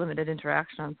have very limited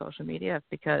interaction on social media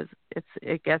because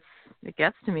it gets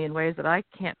to me in ways that I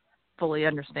can't fully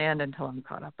understand until I'm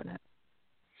caught up in it.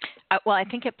 Well, I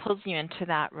think it pulls you into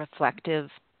that reflective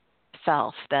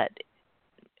self, that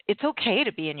it's okay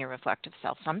to be in your reflective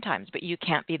self sometimes, but you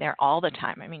can't be there all the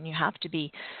time. I mean, you have to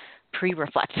be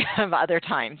pre-reflective other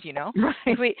times, you know.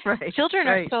 Right. Children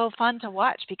are so fun to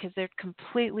watch because they're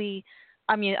completely.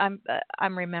 I mean,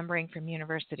 I'm remembering from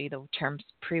university the terms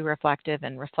pre-reflective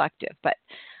and reflective, but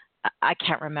I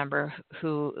can't remember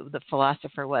who the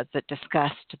philosopher was that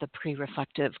discussed the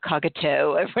pre-reflective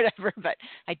cogito or whatever. But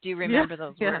I do remember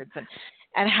those words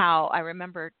and how I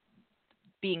remember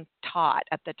being taught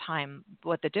at the time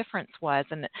what the difference was,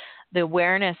 and the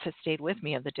awareness has stayed with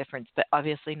me of the difference, but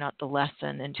obviously not the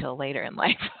lesson until later in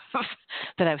life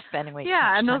that I was spending way too much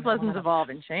time. And those lessons evolve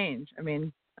and change. I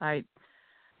mean, I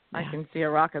can see a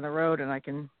rock in the road, and I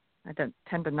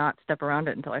tend to not step around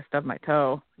it until I stub my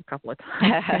toe a couple of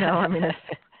times. You know, I mean,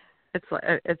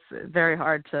 it's very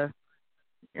hard to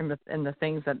in the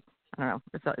things that I don't know.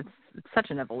 It's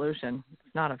such an evolution.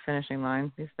 It's not a finishing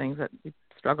line. These things that we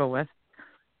struggle with.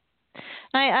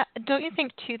 Don't you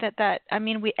think too that I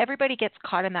mean, everybody gets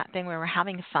caught in that thing where we're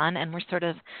having fun and we're sort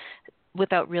of,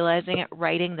 without realizing it,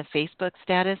 writing the Facebook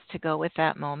status to go with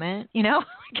that moment, you know,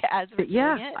 as we're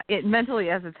doing it mentally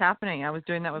as it's happening. I was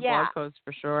doing that with blog posts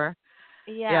for sure.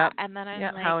 Yeah, and then I'm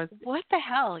like, what the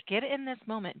hell? Get in this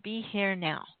moment. Be here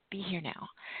now. Be here now,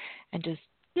 and just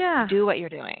do what you're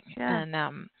doing. Yeah.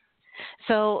 And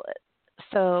so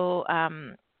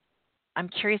I'm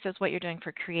curious as what you're doing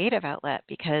for creative outlet,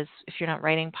 because if you're not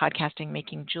writing, podcasting,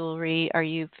 making jewelry, are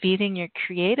you feeding your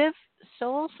creative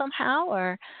soul somehow,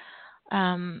 or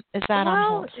is that on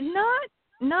hold?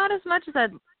 Not as much as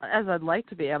I'd like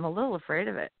to be. I'm a little afraid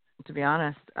of it, to be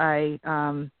honest. I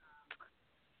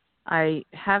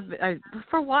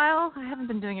for a while, I haven't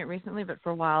been doing it recently, but for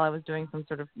a while I was doing some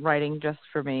sort of writing just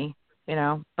for me, you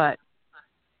know, but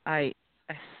I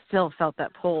still felt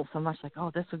that pull so much, like,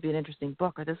 oh, this would be an interesting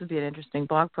book, or this would be an interesting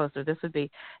blog post, or this would be,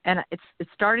 and it's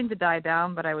starting to die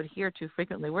down, but I would hear too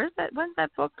frequently, when's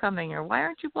that book coming, or why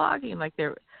aren't you blogging?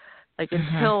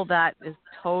 Until that is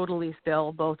totally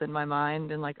still both in my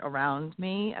mind and like around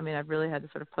me. I mean, I've really had to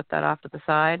sort of put that off to the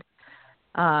side.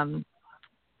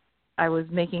 I was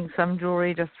making some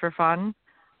jewelry just for fun,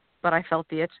 but I felt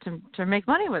the itch to make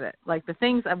money with it. Like the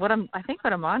things, I think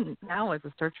what I'm on now is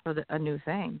a search for a new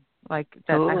thing, like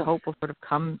that I hope will sort of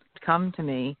come to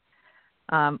me,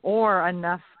 or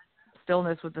enough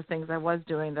stillness with the things I was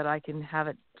doing that I can have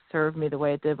it serve me the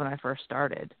way it did when I first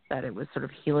started, that it was sort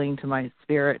of healing to my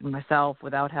spirit and myself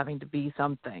without having to be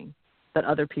something that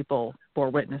other people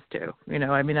bore witness to. You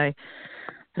know, I mean, I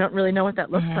don't really know what that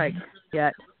looks like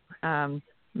yet.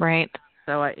 Right.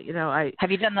 So have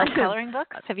you done those coloring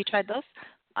books? Have you tried those?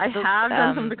 I have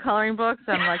done some of the coloring books.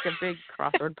 I'm like a big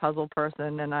crossword puzzle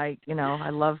person, and I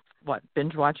love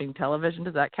binge watching television.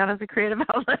 Does that count as a creative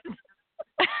outlet?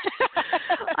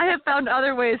 I have found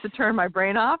other ways to turn my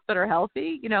brain off that are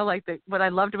healthy. You know, like what I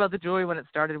loved about the jewelry when it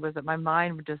started was that my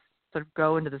mind would just sort of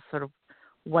go into this sort of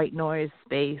white noise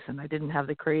space, and I didn't have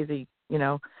the crazy,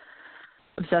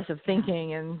 obsessive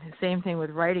thinking. And the same thing with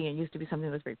writing. It used to be something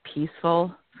that was very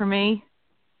peaceful for me,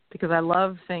 because I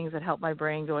love things that help my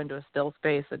brain go into a still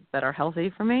space that are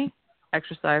healthy for me.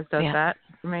 Exercise does that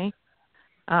for me.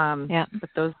 But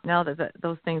those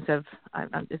things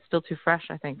it's still too fresh,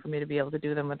 I think, for me to be able to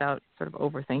do them without sort of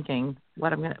overthinking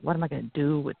what am I going to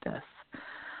do with this.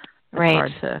 It's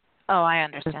hard to I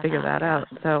understand to figure that out.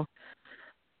 So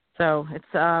it's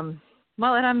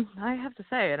and I have to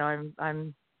say,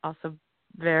 I'm also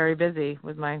very busy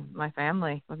with my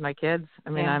family, with my kids. I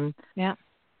mean,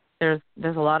 there's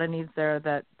a lot of needs there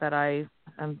that I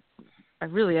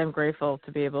really am grateful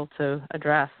to be able to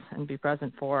address and be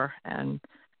present for. And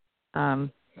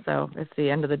so if at the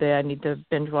end of the day I need to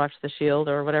binge watch The Shield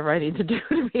or whatever I need to do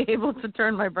to be able to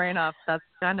turn my brain off, that's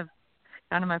kind of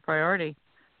my priority.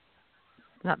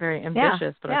 It's not very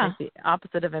ambitious, but I think the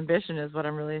opposite of ambition is what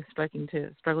I'm really struggling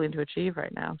to achieve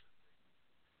right now.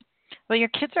 Well, your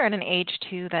kids are at an age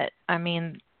too that, I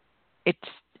mean,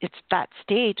 it's that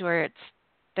stage where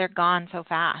they're gone so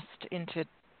fast into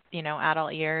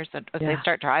adult years as they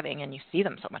start driving, and you see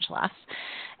them so much less.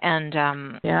 And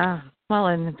well,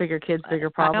 and bigger kids, bigger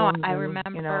problems. I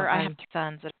remember I have 2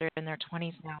 sons that are in their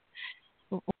 20s now.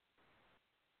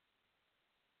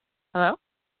 Hello?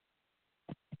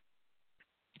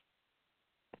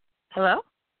 Hello?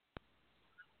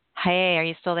 Hey, are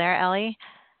you still there, Ellie?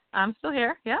 I'm still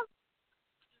here. Yeah.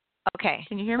 Okay.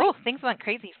 Can you hear me? Oh, things went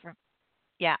crazy for.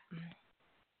 Yeah,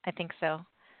 I think so.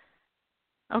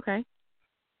 Okay.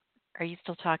 Are you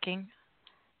still talking?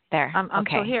 There. I'm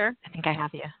okay. still here. I think I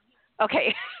have you.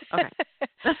 Okay. Okay.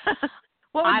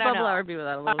 What would I don't Bubble know. Hour be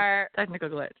without a little technical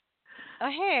glitch? Oh,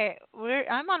 hey,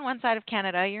 I'm on one side of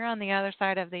Canada. You're on the other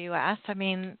side of the U.S. I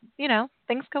mean,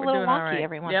 things go a We're little doing all wonky right.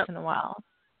 every once Yep. in a while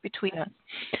between us.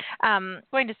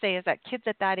 Going to say is that kids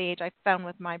at that age, I found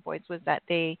with my boys, was that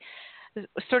they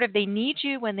need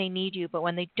you when they need you, but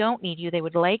when they don't need you, they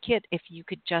would like it if you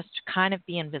could just kind of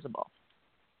be invisible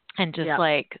and just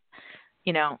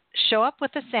show up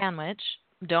with a sandwich.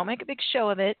 Don't make a big show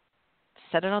of it.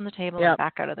 Set it on the table and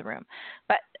back out of the room.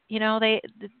 But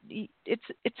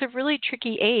it's a really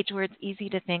tricky age where it's easy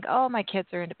to think, oh, my kids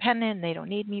are independent and they don't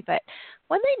need me. But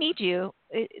when they need you,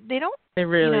 they don't. They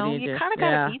really need you. You kind of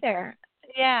got to be there.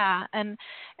 Yeah, and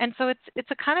so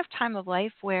it's a kind of time of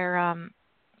life where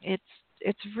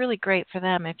it's really great for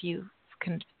them if you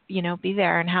can be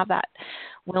there and have that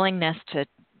willingness to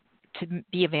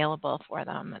be available for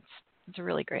them. It's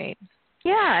really great.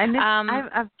 Yeah, and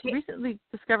I've recently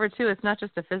discovered, too, it's not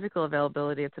just a physical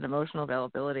availability, it's an emotional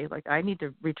availability. Like, I need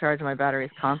to recharge my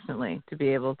batteries constantly to be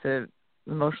able to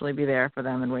emotionally be there for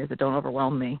them in ways that don't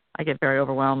overwhelm me. I get very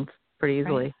overwhelmed pretty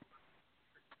easily. Right.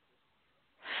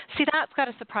 See, that's got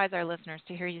to surprise our listeners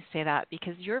to hear you say that,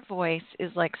 because your voice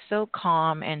is like so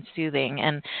calm and soothing.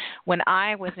 And when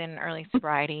I was in early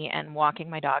sobriety and walking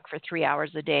my dog for 3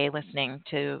 hours a day listening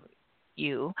to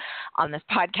you on this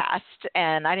podcast,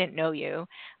 and I didn't know you,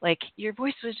 like, your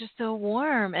voice was just so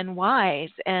warm and wise,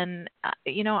 and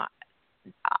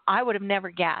I would have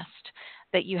never guessed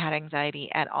that you had anxiety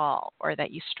at all or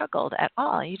that you struggled at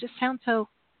all. You just sound so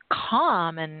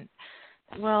calm. And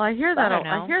well, I hear that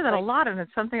I hear that a lot, and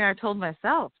it's something I told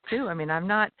myself too. I mean, I'm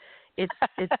not it's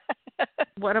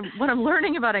what I'm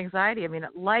learning about anxiety. I mean,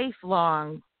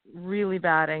 lifelong really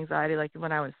bad anxiety. Like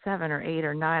when I was 7 or 8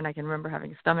 or 9, I can remember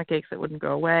having stomach aches that wouldn't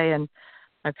go away, and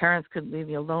my parents couldn't leave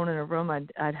me alone in a room.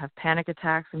 I'd have panic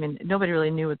attacks. I mean, nobody really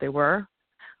knew what they were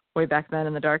way back then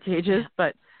in the dark ages,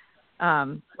 but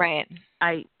right.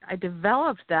 I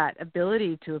developed that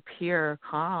ability to appear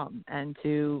calm and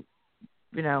to,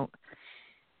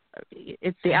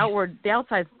 it's the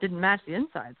outsides didn't match the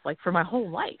insides. Like for my whole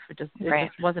life, it just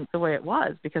wasn't the way it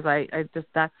was, because I just,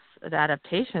 that's an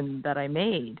adaptation that I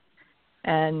made.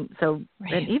 And so,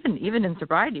 and even in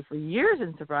sobriety, for years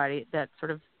in sobriety, that sort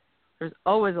of, there's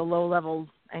always a low level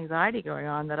anxiety going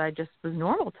on that I just was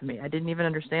normal to me. I didn't even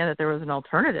understand that there was an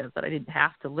alternative, that I didn't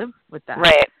have to live with that.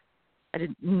 Right. I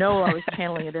didn't know I was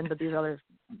channeling it into these other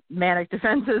manic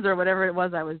defenses or whatever it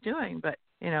was I was doing. But,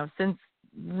 since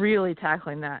really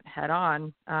tackling that head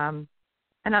on,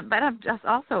 but I'm just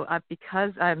also,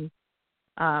 because I'm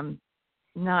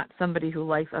not somebody who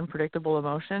likes unpredictable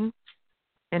emotion,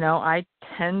 I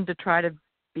tend to try to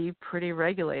be pretty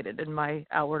regulated in my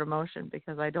outward emotion,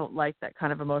 because I don't like that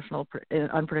kind of emotional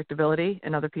unpredictability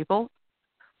in other people.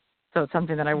 So it's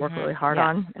something that I work really hard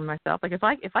on in myself. Like if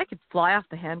I could fly off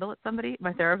the handle at somebody,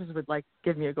 my therapist would like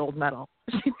give me a gold medal.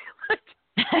 She'd be like,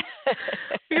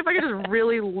 if I could just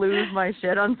really lose my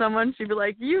shit on someone, she'd be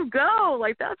like, "You go,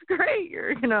 like that's great,"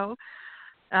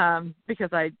 because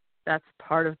that's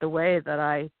part of the way that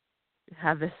I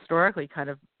have historically kind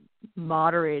of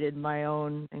moderated my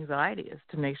own anxiety, is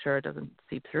to make sure it doesn't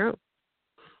seep through.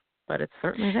 But it's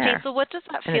certainly there. Okay, so what does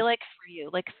that feel like for you?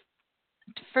 Like,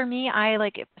 for me,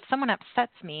 if someone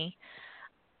upsets me,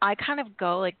 I kind of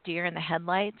go like deer in the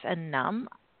headlights and numb,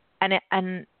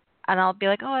 and I'll be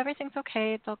like, oh, everything's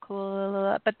okay, it's all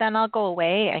cool, but then I'll go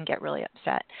away and get really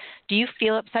upset. Do you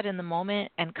feel upset in the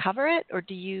moment and cover it, or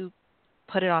do you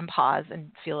put it on pause and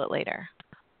feel it later?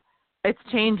 It's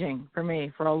changing for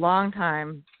me. For a long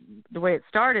time, the way it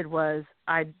started was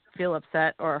I'd feel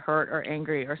upset or hurt or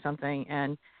angry or something,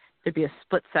 and there'd be a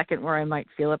split second where I might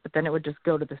feel it, but then it would just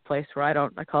go to this place where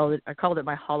I called it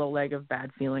my hollow leg of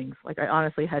bad feelings. Like I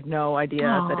honestly had no idea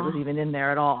that it was even in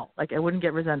there at all. Like I wouldn't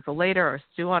get resentful later or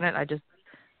stew on it. I just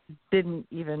didn't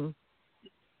even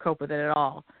cope with it at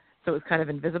all. So it was kind of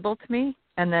invisible to me.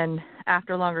 And then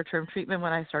after longer term treatment,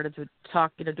 when I started to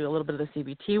talk, do a little bit of the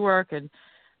CBT work and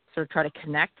sort of try to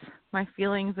connect my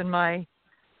feelings and my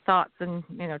thoughts and,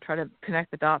 try to connect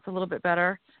the dots a little bit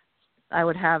better, I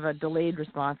would have a delayed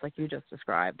response like you just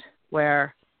described,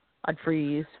 where I'd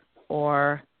freeze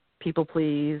or people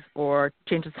please or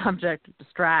change the subject,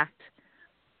 distract.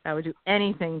 I would do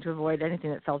anything to avoid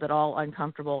anything that felt at all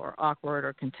uncomfortable or awkward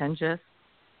or contentious.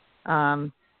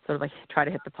 Sort of like try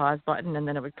to hit the pause button, and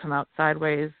then it would come out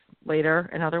sideways later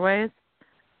in other ways.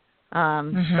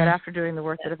 But after doing the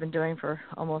work that I've been doing for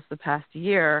almost the past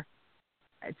year,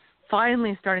 it's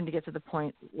finally starting to get to the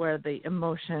point where the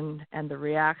emotion and the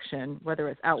reaction, whether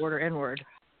it's outward or inward,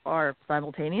 are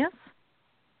simultaneous.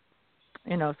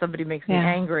 You know, somebody makes me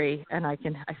angry, and I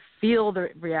feel the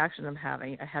reaction I'm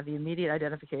having. I have the immediate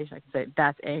identification. I can say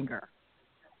that's anger.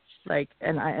 Like,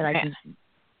 and I can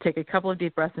take a couple of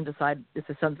deep breaths and decide, this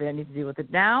is something I need to deal with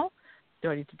it now.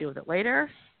 Do I need to deal with it later?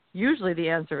 Usually the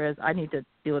answer is I need to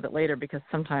deal with it later, because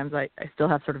sometimes I still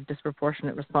have sort of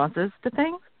disproportionate responses to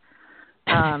things.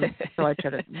 So I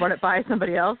try to run it by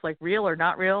somebody else, like real or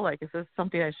not real. Like, is this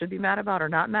something I should be mad about or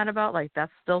not mad about? Like,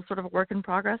 that's still sort of a work in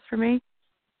progress for me.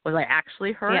 Was I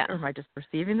actually hurt, or am I just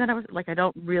perceiving that I was? Like, I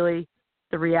don't really,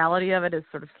 the reality of it is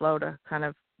sort of slow to kind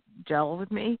of gel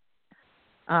with me.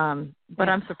 But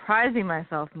I'm surprising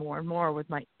myself more and more with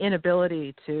my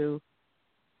inability to,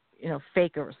 you know,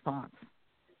 fake a response,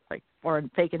 like, or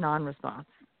fake a non-response.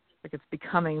 Like, it's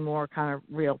becoming more kind of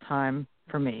real time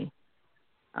for me.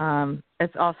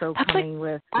 It's also coming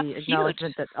with the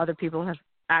acknowledgement that other people have.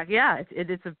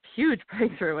 It's a huge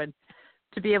breakthrough, and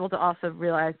to be able to also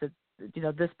realize that, you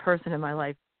know, this person in my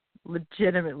life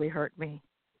legitimately hurt me,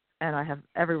 and I have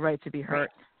every right to be hurt.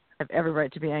 I have every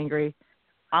right to be angry.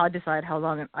 I'll decide how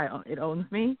long it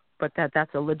owns me, but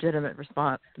that's a legitimate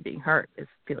response to being hurt, is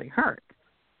feeling hurt.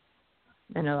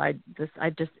 You know,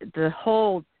 the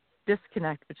whole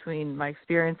disconnect between my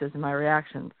experiences and my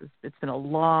reactions, it's been a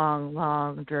long,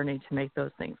 long journey to make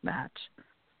those things match.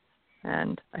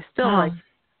 And I still like,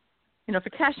 you know, if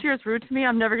a cashier is rude to me,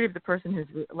 I'm never going to be the person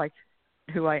who's like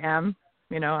who I am.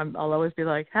 You know, I'll always be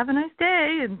like, have a nice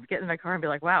day, and get in my car and be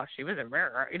like, wow, she was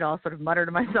you know, I'll sort of mutter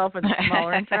to myself when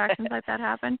smaller interactions like that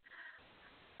happen.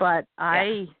 But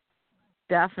I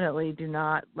definitely do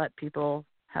not let people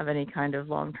have any kind of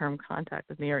long-term contact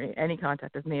with me, or any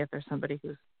contact with me, if there's somebody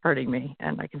who's hurting me,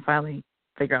 and I can finally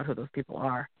figure out who those people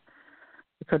are.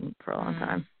 I couldn't for a long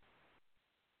time.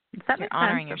 Does that make sense?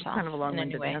 Honoring yourself. That's kind of a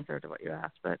long-winded answer to what you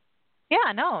asked, but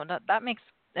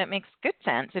that makes good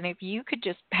sense. And if you could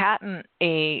just patent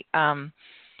a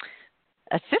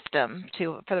system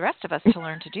for the rest of us to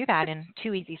learn to do that in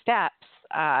 2 easy steps,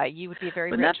 you would be a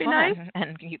very rich woman, nice?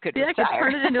 And you could I could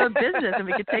turn it into a business, and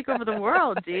we could take over the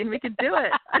world, Dean. We could do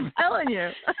it. I'm telling you.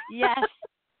 Yes.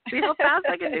 See how fast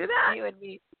I can do that? You and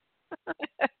me.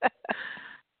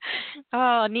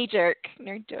 Oh, knee jerk.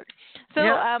 So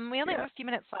we only have a few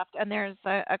minutes left, and there's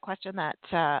a question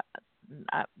that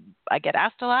I get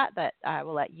asked a lot that I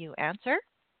will let you answer.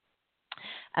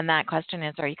 And that question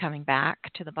is, are you coming back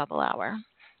to the Bubble Hour?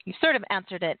 You've sort of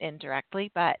answered it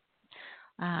indirectly, but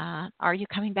are you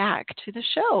coming back to the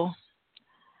show?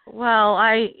 Well,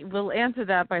 I will answer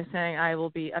that by saying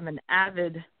I'm an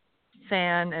avid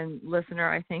fan and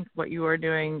listener. I think what you are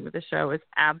doing with the show is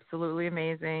absolutely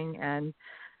amazing, and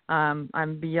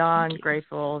I'm beyond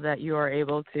grateful that you are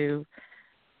able to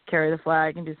carry the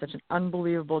flag and do such an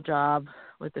unbelievable job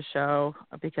with the show,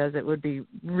 because it would be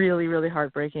really, really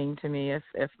heartbreaking to me if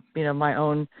you know, my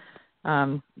own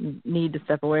need to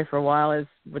step away for a while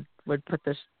would put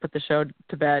the show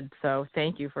to bed. So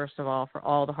thank you, first of all, for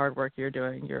all the hard work you're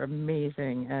doing. You're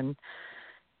amazing, and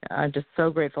I'm just so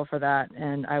grateful for that.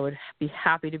 And I would be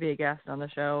happy to be a guest on the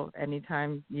show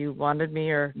anytime you wanted me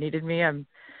or needed me. I'm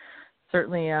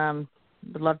certainly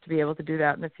would love to be able to do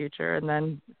that in the future, and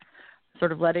then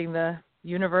sort of letting the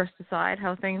universe decide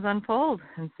how things unfold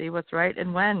and see what's right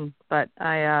and when. But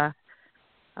I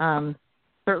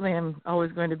certainly am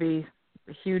always going to be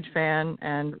a huge fan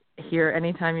and here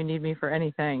anytime you need me for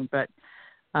anything. But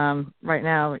right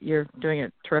now you're doing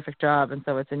a terrific job, and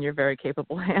so it's in your very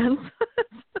capable hands.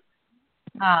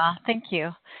 Thank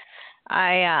you.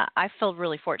 I feel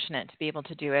really fortunate to be able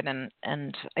to do it,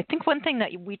 and I think one thing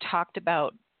that we talked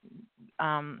about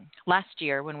last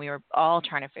year when we were all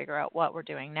trying to figure out what we're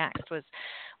doing next was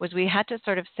we had to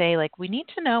sort of say, like, we need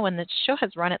to know when the show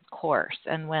has run its course,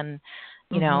 and when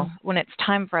you know, when it's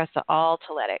time for us all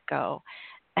to let it go.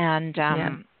 And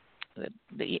I'm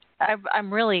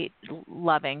really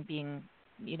loving being,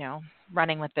 you know,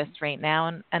 running with this right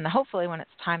now, and hopefully when it's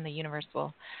time, the universe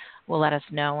will let us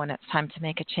know when it's time to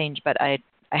make a change. But I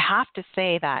have to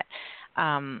say that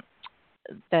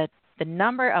the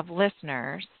number of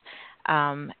listeners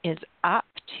is up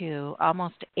to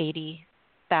almost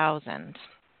 80,000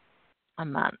 a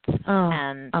month.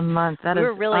 And a month. That is we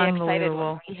were really excited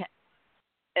unbelievable.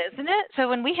 Isn't it? So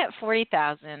when we hit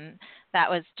 40,000, that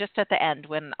was just at the end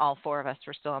when all four of us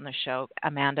were still on the show: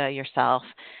 Amanda, yourself,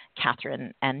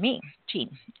 Catherine, and me, Jean.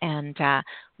 And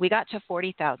we got to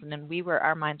 40,000, and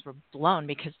our minds were blown,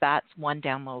 because that's one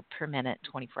download per minute,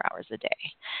 24 hours a day.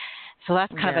 So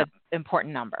that's kind of an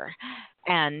important number.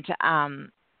 And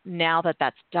now that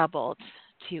that's doubled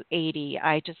to 80,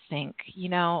 I just think,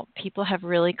 people have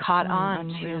really caught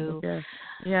on Unbelievable to gift.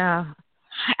 Yeah.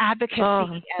 advocacy Oh,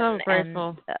 I'm so and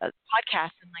grateful.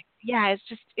 podcasts, and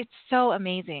it's so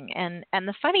amazing. And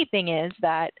the funny thing is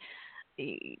that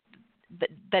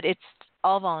that it's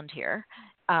all volunteer.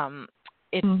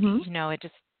 It Mhm. it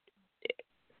just,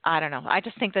 I don't know. I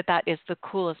just think that is the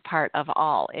coolest part of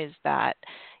all, is that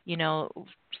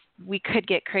we could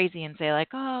get crazy and say, like,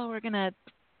 oh, we're gonna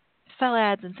sell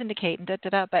ads and syndicate and da da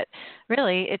da, but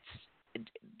really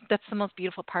that's the most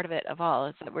beautiful part of it of all,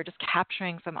 is that we're just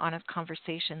capturing some honest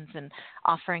conversations and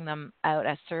offering them out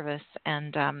as service,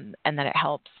 and that it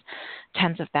helps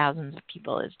tens of thousands of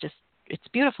people. It's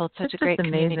beautiful. It's such It's a just great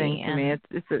amazing community. to me.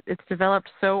 And It's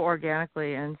developed so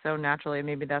organically and so naturally.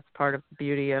 Maybe that's part of the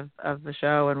beauty of the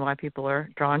show and why people are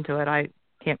drawn to it. I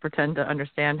can't pretend to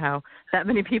understand how that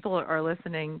many people are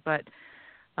listening, but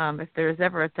if there's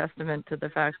ever a testament to the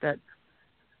fact that,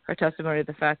 or testimony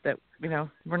to the fact that,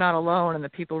 we're not alone and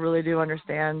that people really do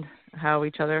understand how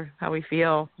we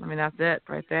feel. I mean, that's it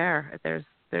right there.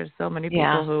 There's so many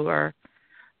people who are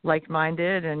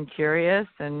like-minded and curious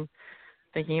and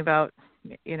thinking about,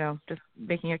 just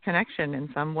making a connection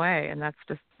in some way. And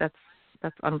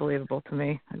that's unbelievable to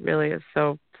me. It really is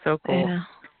so cool. yeah.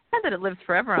 And that it lives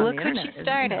forever on Look the what internet. she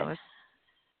started.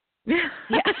 Yeah.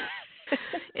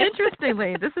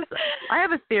 Interestingly, I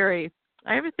have a theory.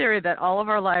 That all of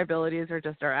our liabilities are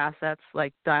just our assets,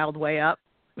 like dialed way up,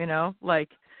 like,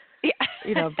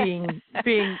 being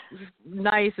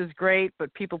nice is great,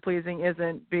 but people pleasing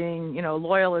isn't. Being,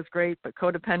 loyal is great, but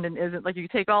codependent isn't. Like, you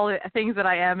take all the things that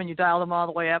I am and you dial them all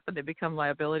the way up and they become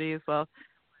liabilities. Well,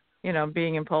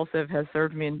 being impulsive has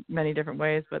served me in many different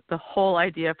ways, but the whole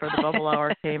idea for the bubble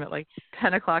hour came at like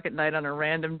 10 o'clock at night on a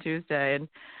random Tuesday. And,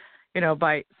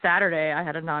 by Saturday I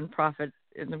had a nonprofit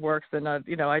in the works, and,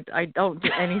 I don't do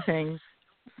anything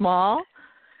small,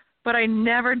 but I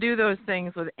never do those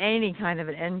things with any kind of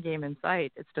an end game in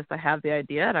sight. It's just I have the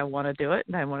idea and I want to do it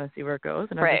and I want to see where it goes.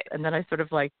 And and then I sort of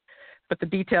but the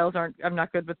details I'm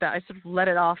not good with that. I sort of let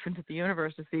it off into the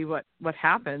universe to see what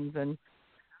happens.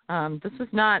 And this was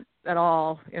not at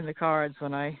all in the cards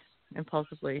when I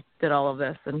impulsively did all of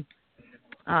this.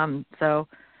 And so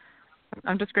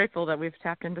I'm just grateful that we've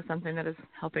tapped into something that is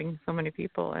helping so many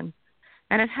people. And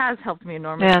it has helped me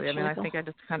enormously. I mean, I think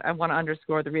I want to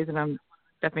underscore the reason I'm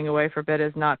stepping away for a bit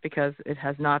is not because it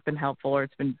has not been helpful or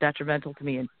it's been detrimental to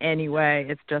me in any way.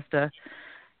 It's just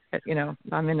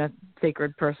I'm in a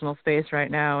sacred personal space right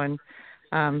now, and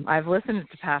I've listened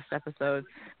to past episodes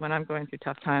when I'm going through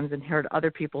tough times and heard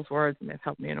other people's words, and they've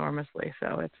helped me enormously.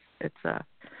 So it's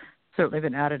certainly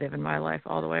been additive in my life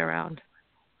all the way around.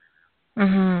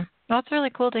 Mhm. Well, it's really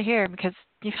cool to hear, because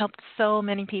you've helped so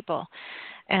many people,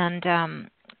 and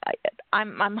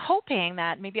I'm hoping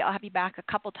that maybe I'll have you back a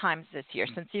couple times this year,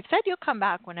 since you've said you'll come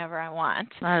back whenever I want.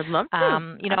 I'd love to.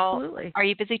 Absolutely. Are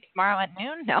you busy tomorrow at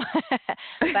noon? No,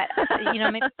 but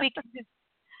maybe we can just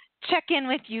check in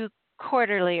with you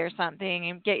quarterly or something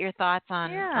and get your thoughts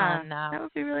on that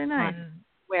would be really nice. on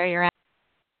where you're at.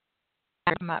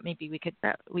 Maybe we could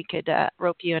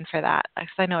rope you in for that, because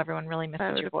I know everyone really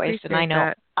misses your voice, and I know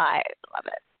that. I love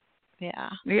it. Yeah.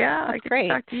 Yeah, that's I could great.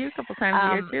 talk to you a couple times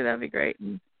a year too. That'd be great.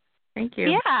 Thank you.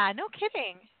 Yeah, no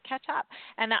kidding. Catch up.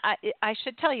 And I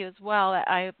should tell you as well,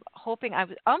 I'm hoping I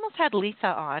almost had Lisa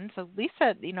on. So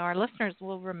Lisa, our listeners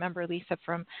will remember Lisa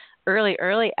from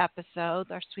early episodes,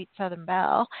 our Sweet Southern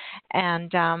Belle.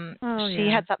 And she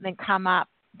had something come up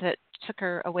that took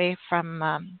her away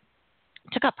from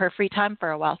took up her free time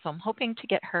for a while, so I'm hoping to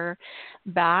get her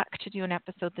back to do an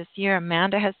episode this year.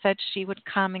 Amanda has said she would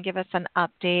come and give us an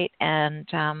update, and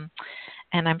I'm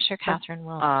sure Catherine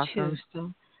will too.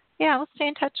 So yeah, we'll stay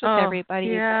in touch with everybody.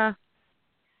 Yeah.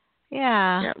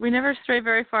 Yeah. We never stray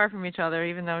very far from each other,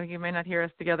 even though you may not hear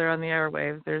us together on the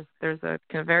airwaves. There's a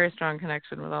kind of very strong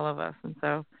connection with all of us, and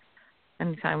so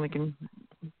anytime we can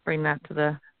bring that to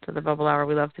the bubble hour,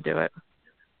 we love to do it.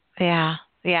 Yeah.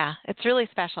 Yeah, it's really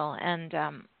special, and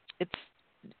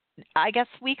I guess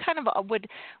we kind of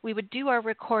would do our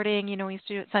recording. We used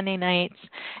to do it Sunday nights,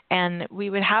 and we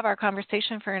would have our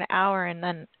conversation for an hour, and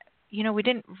then, we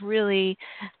didn't really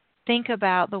think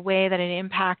about the way that it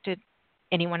impacted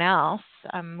anyone else.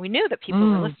 We knew that people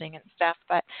were listening and stuff,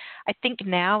 but I think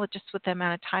now, with the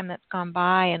amount of time that's gone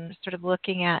by, and sort of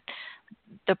looking at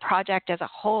the project as a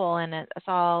whole, and it's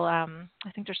all,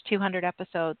 I think there's 200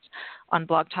 episodes on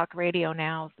Blog Talk Radio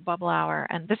now, the Bubble Hour,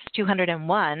 and this is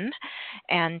 201.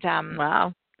 And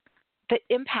wow, the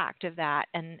impact of that,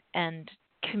 and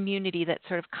community that's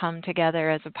sort of come together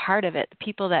as a part of it. The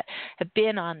people that have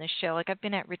been on the show, like I've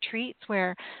been at retreats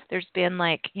where there's been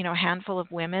like, you know, a handful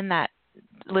of women that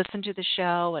listen to the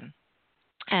show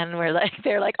and we're like,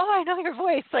 they're like, oh, I know your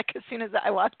voice, like as soon as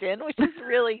I walked in, which is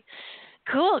really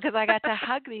cool because I got to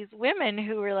hug these women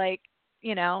who were like,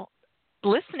 you know,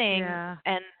 listening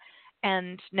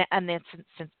and they've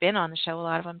since been on the show, a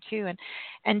lot of them too,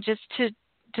 and just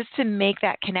to make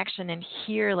that connection and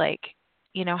hear like,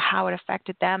 you know, how it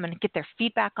affected them and get their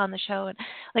feedback on the show and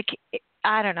like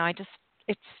I don't know,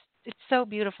 it's so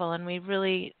beautiful, and we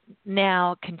really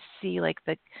now can see like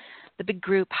the big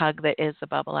group hug that is the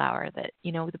Bubble Hour, that,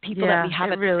 you know, the people that we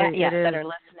haven't met yet that are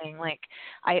listening, like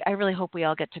I really hope we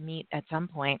all get to meet at some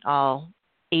point all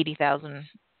 80,000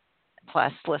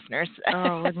 plus listeners.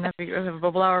 Oh, wouldn't that be a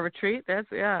Bubble Hour retreat? That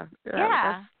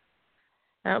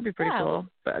would be pretty cool.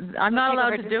 But I'm not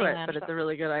allowed to do it, but it's a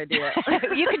really good idea.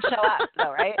 You can show up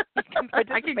though, right? I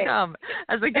can come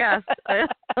as a guest.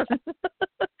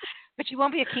 But you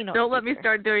won't be a keynote Don't speaker. let me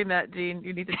start doing that, Jean.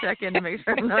 You need to check in to make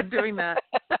sure I'm not doing that.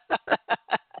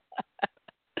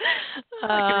 I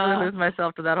can really lose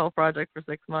myself to that whole project for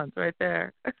 6 months right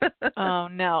there. Oh,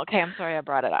 no. Okay, I'm sorry I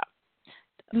brought it up.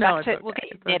 No, it's okay. We'll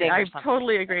get you knitting I or something.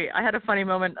 totally agree. I had a funny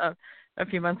moment a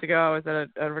few months ago. I was at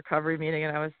a recovery meeting,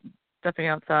 and I was stepping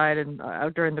outside and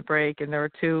out during the break, and there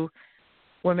were two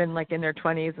women like in their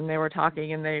 20s, and they were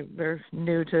talking, and they're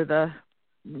new to the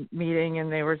meeting,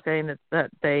 and they were saying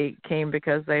that they came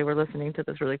because they were listening to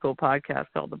this really cool podcast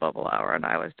called The Bubble Hour, and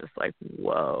I was just like,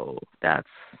 whoa, that's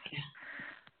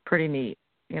pretty neat,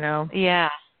 you know? Yeah.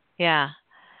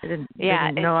 I didn't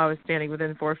know I was standing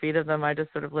within 4 feet of them. I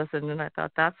just sort of listened, and I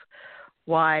thought that's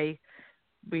why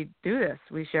we do this.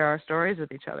 We share our stories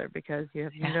with each other, because you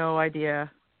have no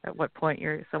idea at what point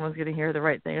someone's going to hear the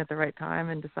right thing at the right time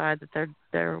and decide that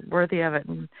they're worthy of it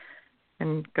and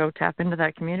go tap into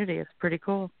that community. It's pretty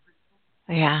cool.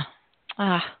 Yeah.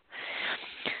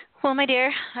 Well, my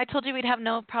dear, I told you we'd have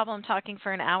no problem talking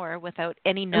for an hour without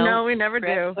any notes. No, we never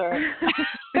do.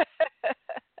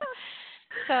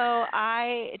 So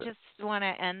I just want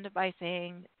to end by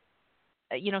saying,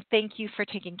 you know, thank you for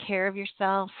taking care of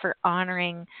yourself, for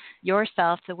honoring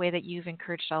yourself the way that you've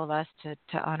encouraged all of us to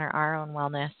honor our own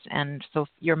wellness. And so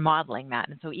you're modeling that.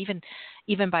 And so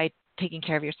even by taking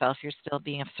care of yourself, you're still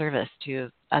being of service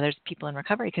to others, people in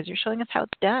recovery, because you're showing us how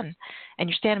it's done and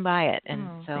you're standing by it.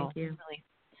 And so thank you. Really,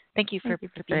 thank you for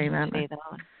being here today,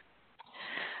 though.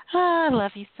 I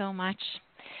love you so much.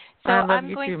 So I love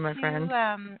you too, my friend.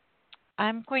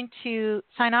 I'm going to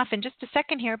sign off in just a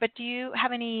second here, but do you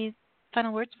have any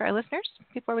final words for our listeners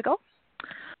before we go?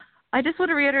 I just want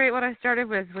to reiterate what I started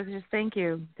with, was just thank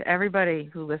you to everybody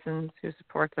who listens, who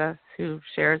supports us, who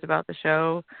shares about the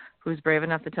show, who's brave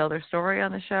enough to tell their story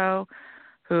on the show,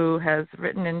 who has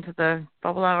written into the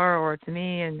Bubble Hour or to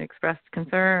me and expressed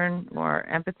concern or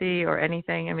empathy or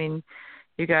anything. I mean,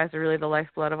 you guys are really the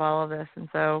lifeblood of all of this. And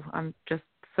so I'm just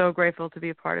so grateful to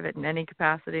be a part of it in any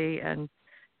capacity, and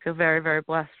feel very, very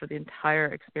blessed for the entire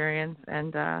experience.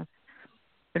 And it's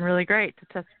been really great to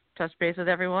touch base with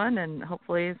everyone, and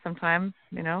hopefully sometime,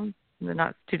 you know, in the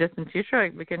not too distant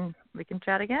future, we can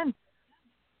chat again.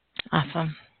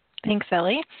 Awesome. Thanks,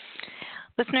 Ellie.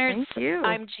 Listeners, thank you.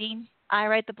 I'm Jean. I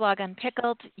write the blog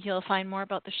Unpickled. You'll find more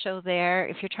about the show there.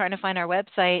 If you're trying to find our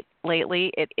website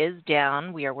lately, it is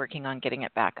down. We are working on getting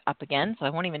it back up again, so I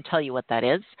won't even tell you what that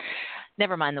is.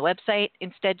 Never mind the website.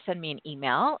 Instead, send me an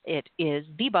email. It is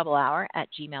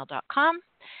thebubblehour@gmail.com,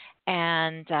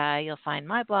 and you'll find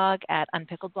my blog at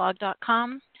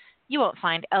unpickledblog.com. You won't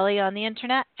find Ellie on the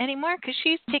internet anymore because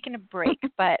she's taking a break,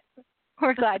 but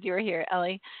we're glad you were here,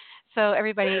 Ellie. So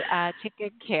everybody, take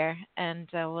good care, and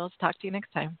we'll talk to you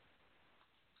next time.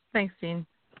 Thanks, Jean.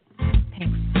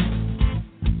 Thanks.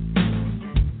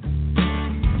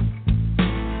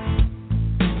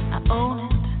 I own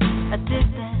it, I did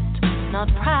that, not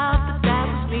proud, but that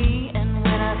was me. And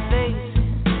when I face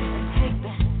it, I take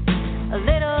back a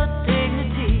little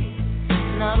dignity,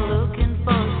 not looking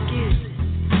for excuses.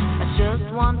 I just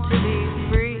want to be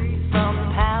free from the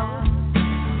power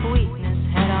weakness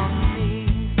had on me.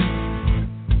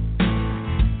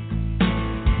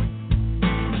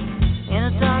 In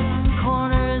a dark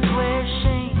corner is where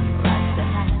shame likes to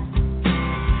hide.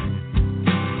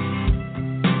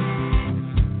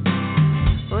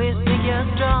 Oh, you think you're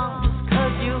strong just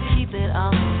 'cause you keep it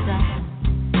all inside.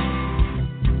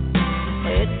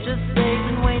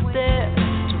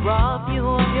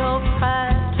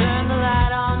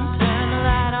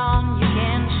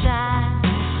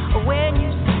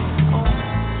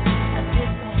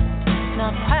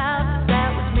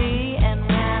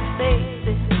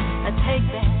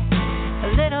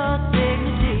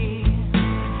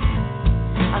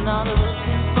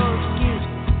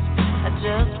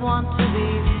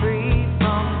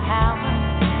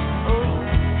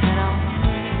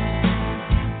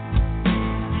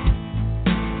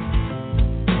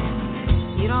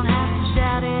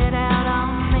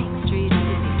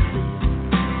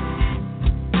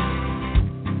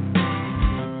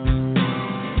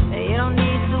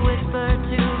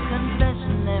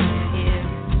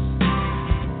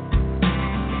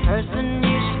 person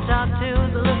you should talk to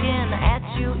is looking at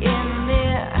you in the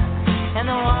mirror, and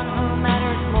the one who